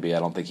definitely can be. I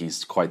don't think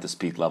he's quite the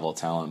Spieth level of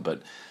talent.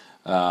 But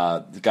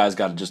the guy's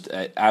got just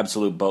an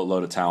absolute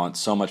boatload of talent,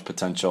 so much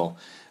potential.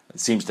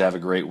 Seems to have a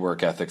great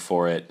work ethic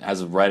for it. Has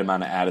the right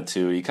amount of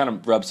attitude. He kind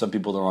of rubs some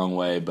people the wrong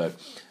way, but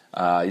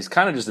he's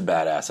kind of just a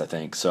badass, I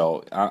think.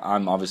 So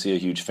I'm obviously a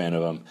huge fan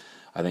of him.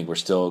 I think we're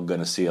still going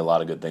to see a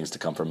lot of good things to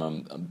come from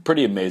him. A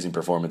pretty amazing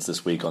performance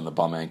this week on the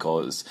bum ankle.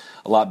 It was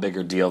a lot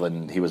bigger deal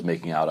than he was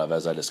making out of,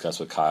 as I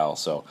discussed with Kyle.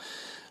 So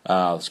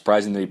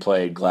surprising that he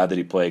played, glad that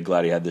he played,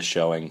 glad he had this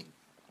showing.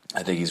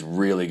 I think he's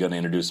really going to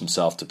introduce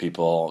himself to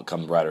people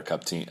come the Ryder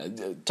Cup team.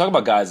 Talk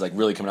about guys like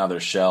really coming out of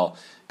their shell.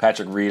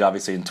 Patrick Reed,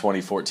 obviously in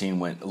 2014,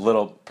 went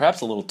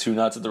perhaps a little too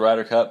nuts at the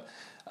Ryder Cup.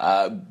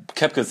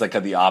 Koepka's like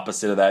the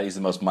opposite of that. He's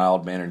the most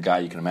mild-mannered guy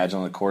you can imagine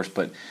on the course,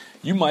 but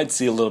you might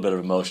see a little bit of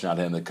emotion out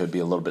of him that could be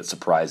a little bit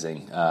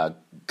surprising,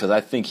 because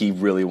I think he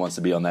really wants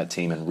to be on that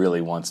team and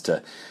really wants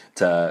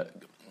to.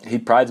 He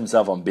prides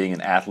himself on being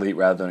an athlete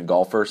rather than a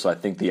golfer, so I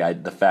think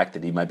the fact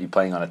that he might be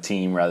playing on a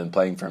team rather than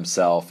playing for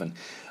himself and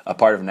a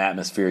part of an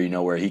atmosphere,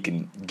 where he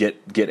can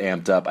get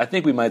amped up, I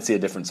think we might see a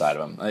different side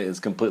of him. It's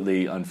a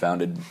completely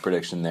unfounded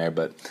prediction there,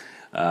 but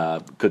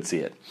could see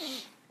it.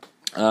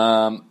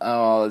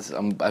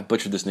 I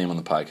butchered this name on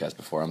the podcast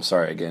before. I'm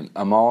sorry again.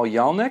 Amal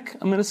Yalnik,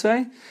 I'm going to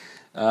say.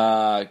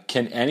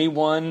 Can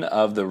anyone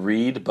of the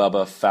Reed,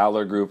 Bubba,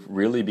 Fowler group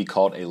really be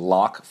called a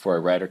lock for a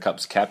Ryder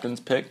Cup's captain's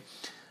pick?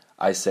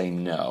 I say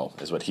no,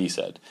 is what he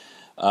said.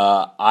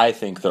 I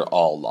think they're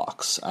all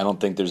locks. I don't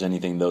think there's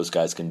anything those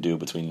guys can do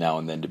between now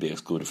and then to be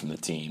excluded from the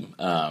team.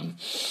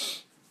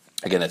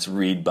 Again, that's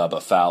Reed,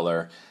 Bubba,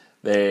 Fowler.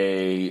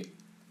 They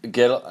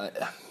get, I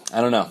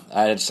don't know.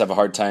 I just have a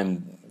hard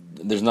time.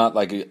 There's not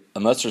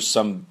unless there's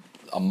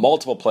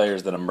multiple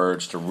players that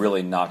emerge to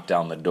really knock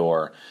down the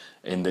door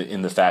in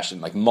the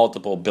fashion, like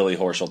multiple Billy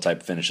Horschel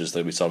type finishes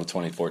that we saw in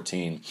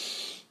 2014.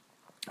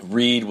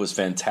 Reed was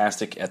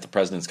fantastic at the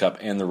President's Cup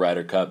and the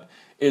Ryder Cup.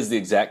 Is the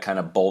exact kind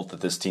of bolt that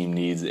this team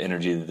needs, the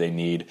energy that they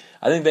need.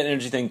 I think that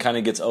energy thing kind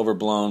of gets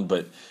overblown,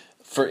 but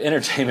for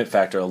entertainment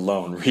factor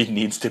alone, Reed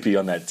needs to be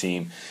on that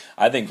team.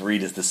 I think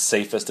Reed is the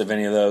safest of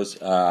any of those.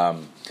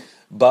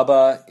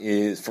 Bubba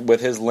is, with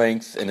his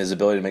length and his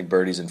ability to make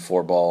birdies in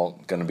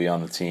 4-ball, going to be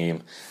on the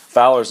team.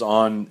 Fowler's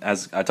on,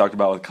 as I talked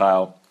about with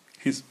Kyle,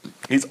 he's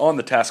on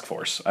the task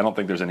force. I don't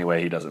think there's any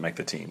way he doesn't make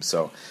the team.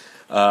 So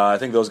I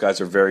think those guys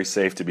are very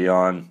safe to be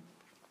on.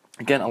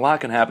 Again, a lot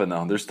can happen,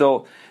 though. There's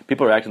still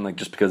people are acting like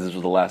just because this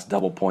was the last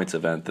double points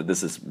event that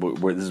this is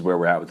where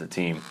we're at with the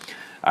team.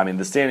 I mean,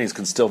 the standings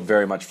can still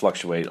very much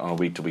fluctuate on a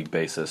week-to-week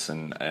basis,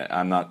 and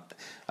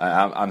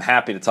I'm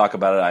happy to talk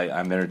about it.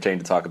 I'm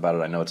entertained to talk about it.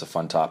 I know it's a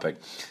fun topic,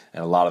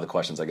 and a lot of the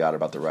questions I got are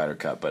about the Ryder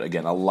Cup. But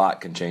again, a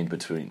lot can change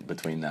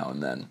between now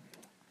and then.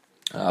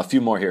 A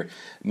few more here.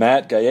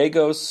 Matt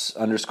Gallegos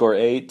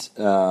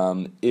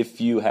 _8.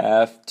 If you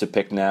have to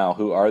pick now,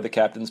 who are the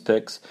captain's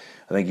picks?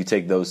 I think you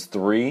take those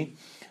three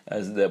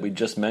that we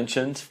just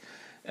mentioned.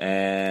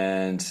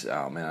 And,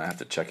 oh man, I have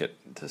to check it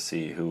to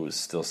see who is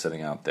still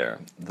sitting out there.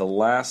 The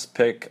last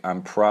pick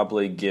I'm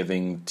probably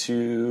giving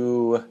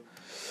to...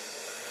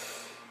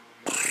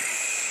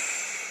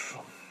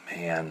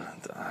 Man,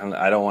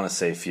 I don't want to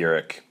say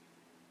Furyk.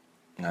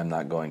 I'm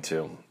not going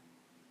to.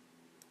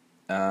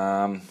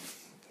 Man,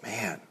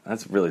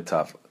 that's really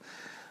tough.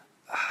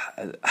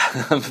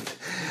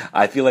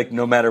 I feel like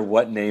no matter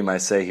what name I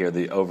say here,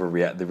 the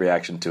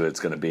reaction to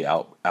it's going to be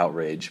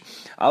outrage.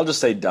 I'll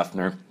just say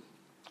Duffner.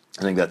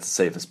 I think that's the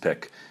safest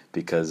pick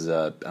because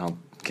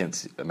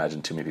can't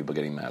imagine too many people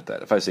getting mad at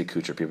that. If I say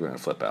Kuchar, people are going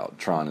to flip out.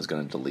 Tron is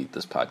going to delete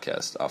this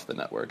podcast off the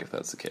network if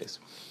that's the case.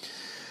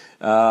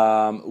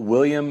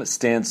 William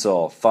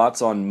Stansel,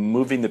 thoughts on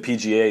moving the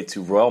PGA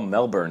to Royal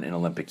Melbourne in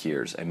Olympic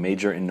years? A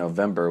major in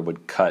November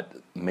would cut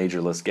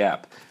majorless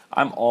gap.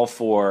 I'm all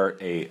for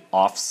a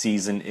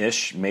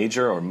off-season-ish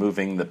major or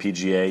moving the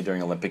PGA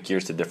during Olympic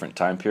years to a different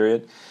time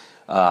period.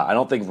 I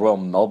don't think Royal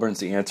Melbourne's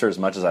the answer as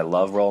much as I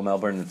love Royal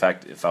Melbourne. In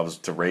fact, if I was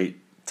to rate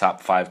top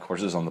 5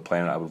 courses on the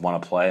planet I would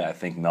want to play, I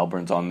think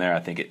Melbourne's on there.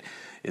 I think it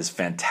is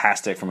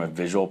fantastic from a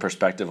visual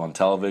perspective on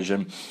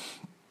television.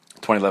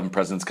 2011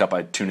 President's Cup,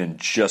 I tune in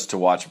just to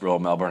watch Royal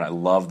Melbourne. I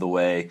love the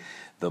way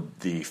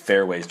the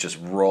fairways just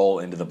roll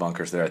into the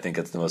bunkers there. I think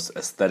it's the most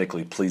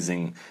aesthetically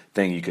pleasing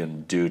thing you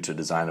can do to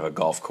design of a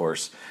golf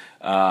course.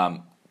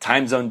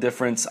 Time zone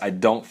difference, I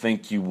don't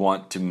think you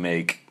want to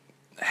make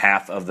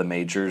half of the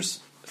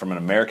majors. From an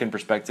American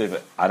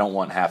perspective, I don't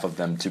want half of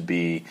them to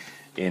be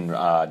in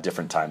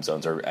different time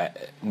zones or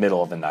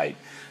middle of the night.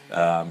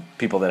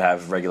 People that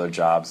have regular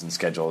jobs and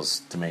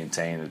schedules to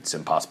maintain, it's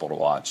impossible to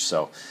watch.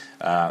 So,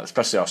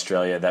 especially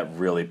Australia, that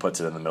really puts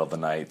it in the middle of the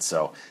night.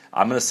 So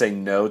I'm going to say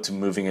no to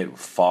moving it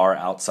far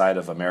outside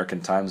of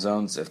American time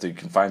zones. If you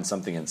can find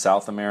something in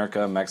South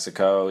America,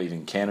 Mexico,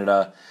 even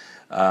Canada,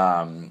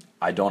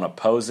 I don't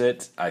oppose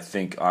it. I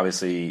think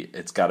obviously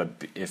it's got to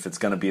be, if it's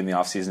going to be in the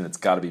off season, it's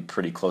got to be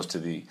pretty close to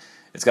the.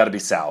 It's got to be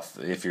south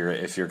if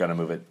you're going to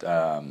move it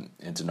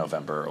into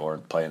November or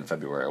play in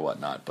February or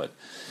whatnot. But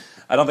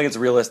I don't think it's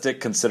realistic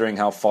considering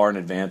how far in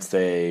advance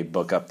they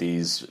book up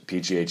these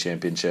PGA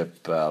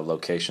Championship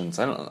locations.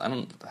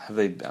 I'm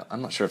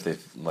not sure if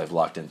they've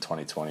locked in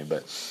 2020,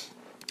 but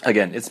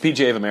again, it's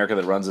PGA of America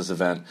that runs this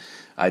event.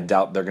 I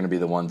doubt they're going to be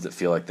the ones that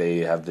feel like they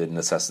have the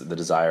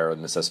desire or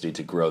necessity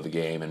to grow the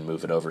game and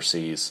move it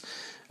overseas.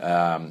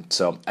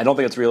 So I don't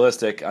think it's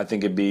realistic. I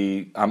think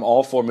I'm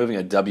all for moving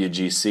a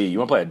WGC. You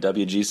want to play a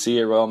WGC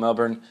at Royal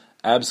Melbourne?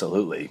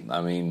 Absolutely.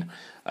 I mean,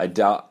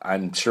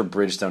 I'm sure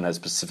Bridgestone has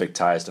specific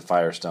ties to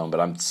Firestone, but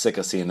I'm sick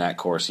of seeing that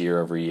course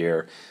year over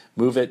year.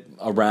 Move it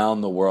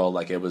around the world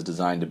like it was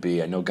designed to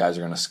be. I know guys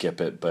are going to skip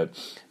it, but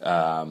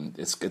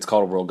it's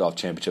called a World Golf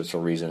Championships for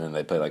a reason, and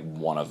they play like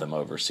one of them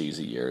overseas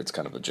a year. It's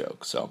kind of a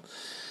joke. So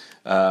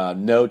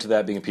no to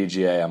that being a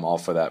PGA. I'm all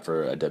for that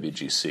for a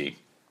WGC.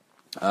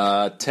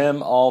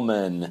 Tim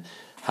Allman,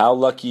 how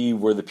lucky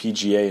were the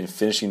PGA in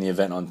finishing the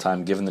event on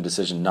time given the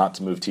decision not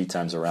to move tee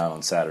times around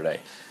on Saturday?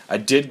 I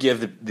did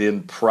give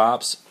them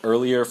props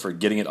earlier for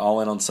getting it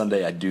all in on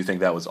Sunday. I do think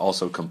that was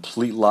also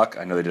complete luck.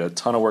 I know they did a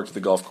ton of work to the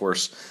golf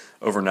course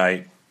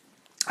overnight.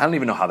 I don't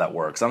even know how that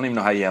works. I don't even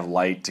know how you have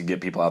light to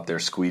get people out there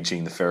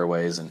squeegeeing the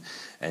fairways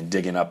and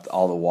digging up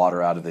all the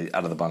water out of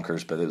the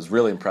bunkers, but it was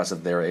really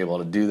impressive they were able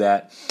to do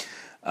that.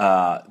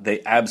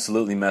 They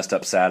absolutely messed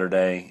up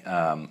Saturday.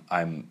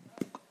 I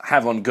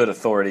have on good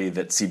authority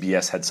that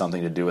CBS had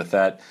something to do with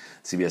that.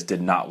 CBS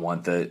did not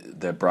want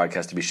the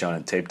broadcast to be shown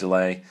in tape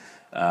delay.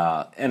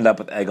 Ended up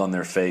with egg on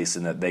their face,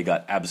 and that they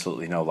got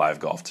absolutely no live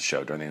golf to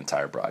show during the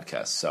entire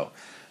broadcast. So,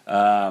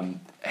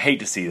 hate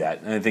to see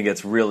that. And I think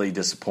it's really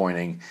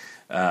disappointing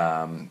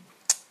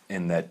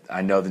in that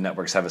I know the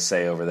networks have a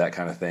say over that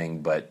kind of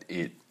thing,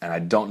 and I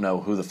don't know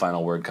who the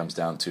final word comes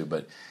down to,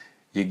 but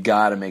you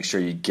got to make sure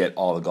you get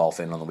all the golf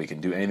in on the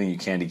weekend. Do anything you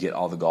can to get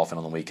all the golf in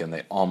on the weekend.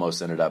 They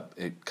almost ended up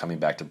coming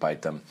back to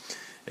bite them.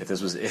 If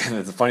this was,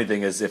 the funny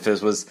thing is, if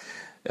this was,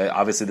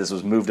 obviously this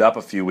was moved up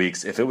a few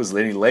weeks. If it was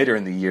any later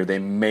in the year, they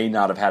may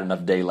not have had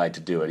enough daylight to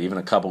do it. Even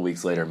a couple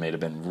weeks later, it may have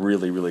been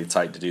really, really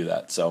tight to do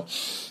that. So,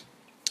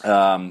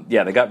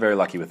 they got very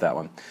lucky with that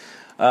one.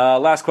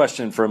 Last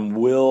question from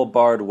Will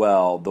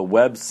Bardwell. The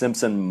Webb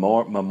Simpson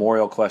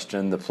Memorial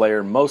question. The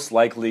player most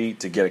likely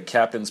to get a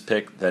captain's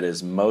pick that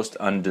is most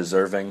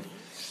undeserving.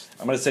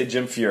 I'm going to say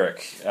Jim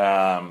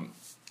Furyk.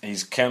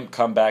 He's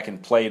come back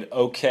and played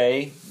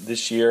okay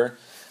this year.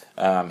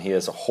 He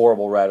has a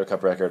horrible Ryder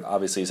Cup record.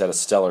 Obviously, he's had a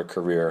stellar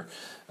career.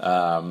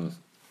 I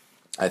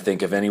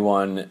think if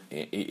anyone,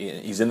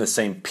 he's in the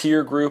same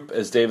peer group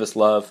as Davis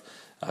Love.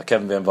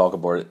 Kevin Van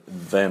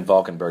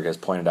Valkenburg has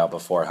pointed out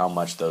before how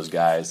much those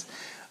guys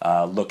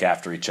look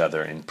after each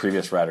other. In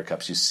previous Ryder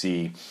Cups, you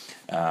see,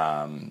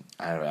 I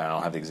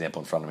don't have the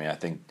example in front of me. I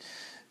think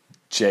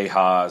Jay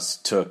Haas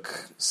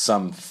took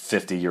some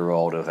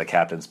 50-year-old with a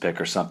captain's pick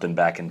or something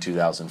back in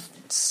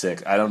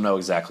 2006. I don't know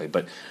exactly,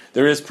 but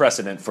there is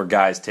precedent for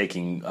guys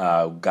taking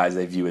guys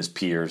they view as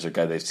peers or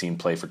guys they've seen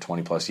play for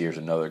 20-plus years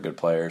and know they're good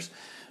players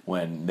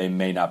when they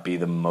may not be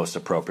the most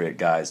appropriate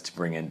guys to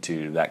bring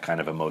into that kind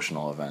of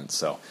emotional event.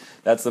 So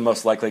that's the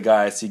most likely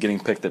guy I see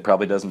getting picked that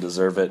probably doesn't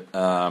deserve it.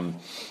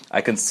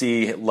 I can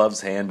see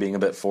Love's hand being a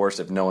bit forced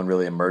if no one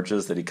really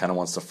emerges, that he kind of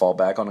wants to fall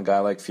back on a guy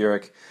like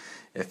Furyk.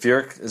 If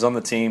Furyk is on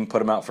the team,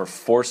 put him out for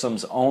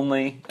foursomes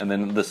only, and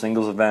then the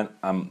singles event,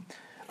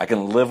 I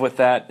can live with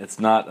that. It's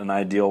not an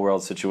ideal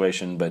world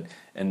situation, but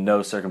in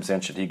no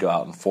circumstance should he go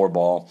out and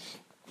four-ball.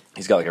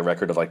 He's got like a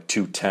record of like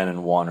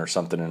 2-10-1 or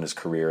something in his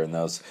career in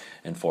those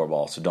in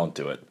four-ball, so don't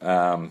do it.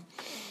 A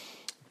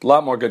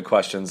lot more good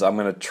questions.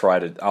 I'll try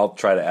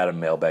to add a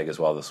mailbag as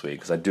well this week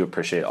because I do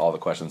appreciate all the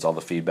questions, all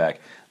the feedback,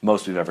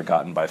 most we've ever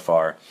gotten by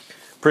far.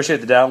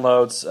 Appreciate the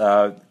downloads.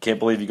 Can't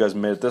believe you guys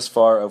made it this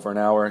far, over an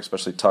hour,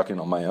 especially talking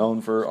on my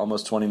own for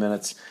almost 20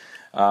 minutes.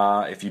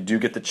 If you do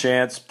get the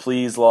chance,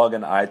 please log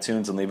on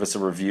iTunes and leave us a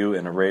review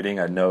and a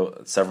rating. I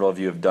know several of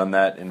you have done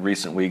that in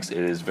recent weeks. It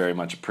is very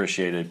much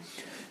appreciated.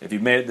 If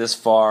you've made it this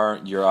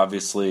far, you're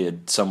obviously a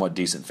somewhat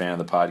decent fan of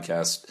the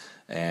podcast,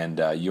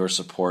 and your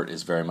support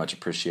is very much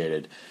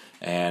appreciated.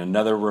 And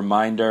another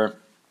reminder,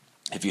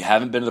 if you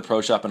haven't been to the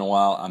Pro Shop in a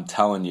while, I'm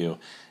telling you,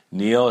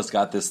 Neil has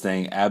got this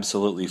thing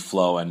absolutely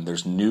flowing.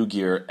 There's new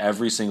gear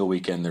every single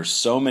weekend. There's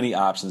so many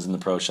options in the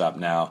Pro Shop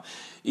now.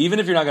 Even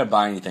if you're not going to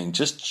buy anything,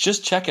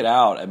 just check it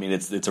out. I mean,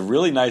 it's a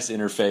really nice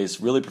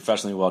interface, really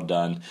professionally well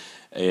done.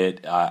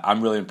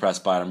 I'm really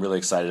impressed by it. I'm really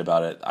excited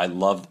about it.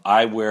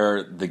 I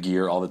wear the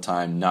gear all the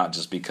time, not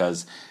just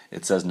because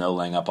it says no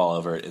laying up all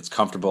over it. It's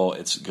comfortable.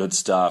 It's good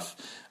stuff.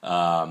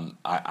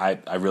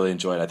 I really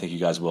enjoy it. I think you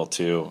guys will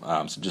too.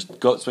 So just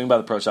go swing by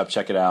the Pro Shop,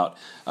 check it out.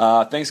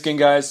 Thanks again,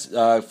 guys.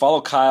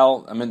 Follow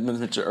Kyle. I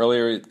mentioned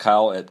earlier,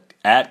 Kyle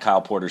at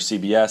Kyle Porter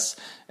CBS,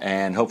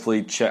 and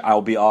hopefully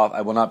I'll be off.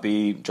 I will not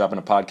be dropping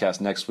a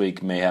podcast next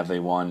week. May have a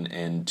one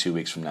in 2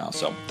 weeks from now.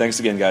 So thanks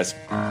again, guys.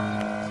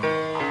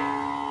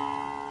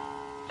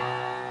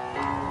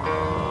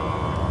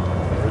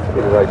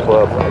 Be the right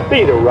club.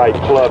 Be the right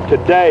club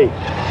today.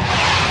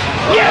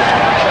 Yes!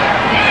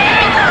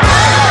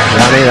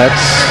 Johnny,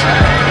 that's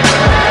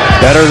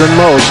better than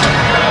most.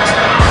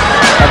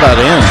 How about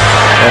in?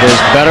 That is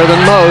better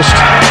than most.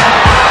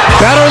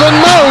 Better than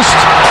most!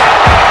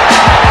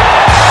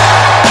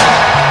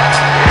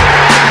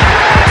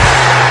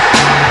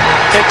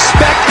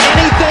 Expect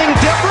anything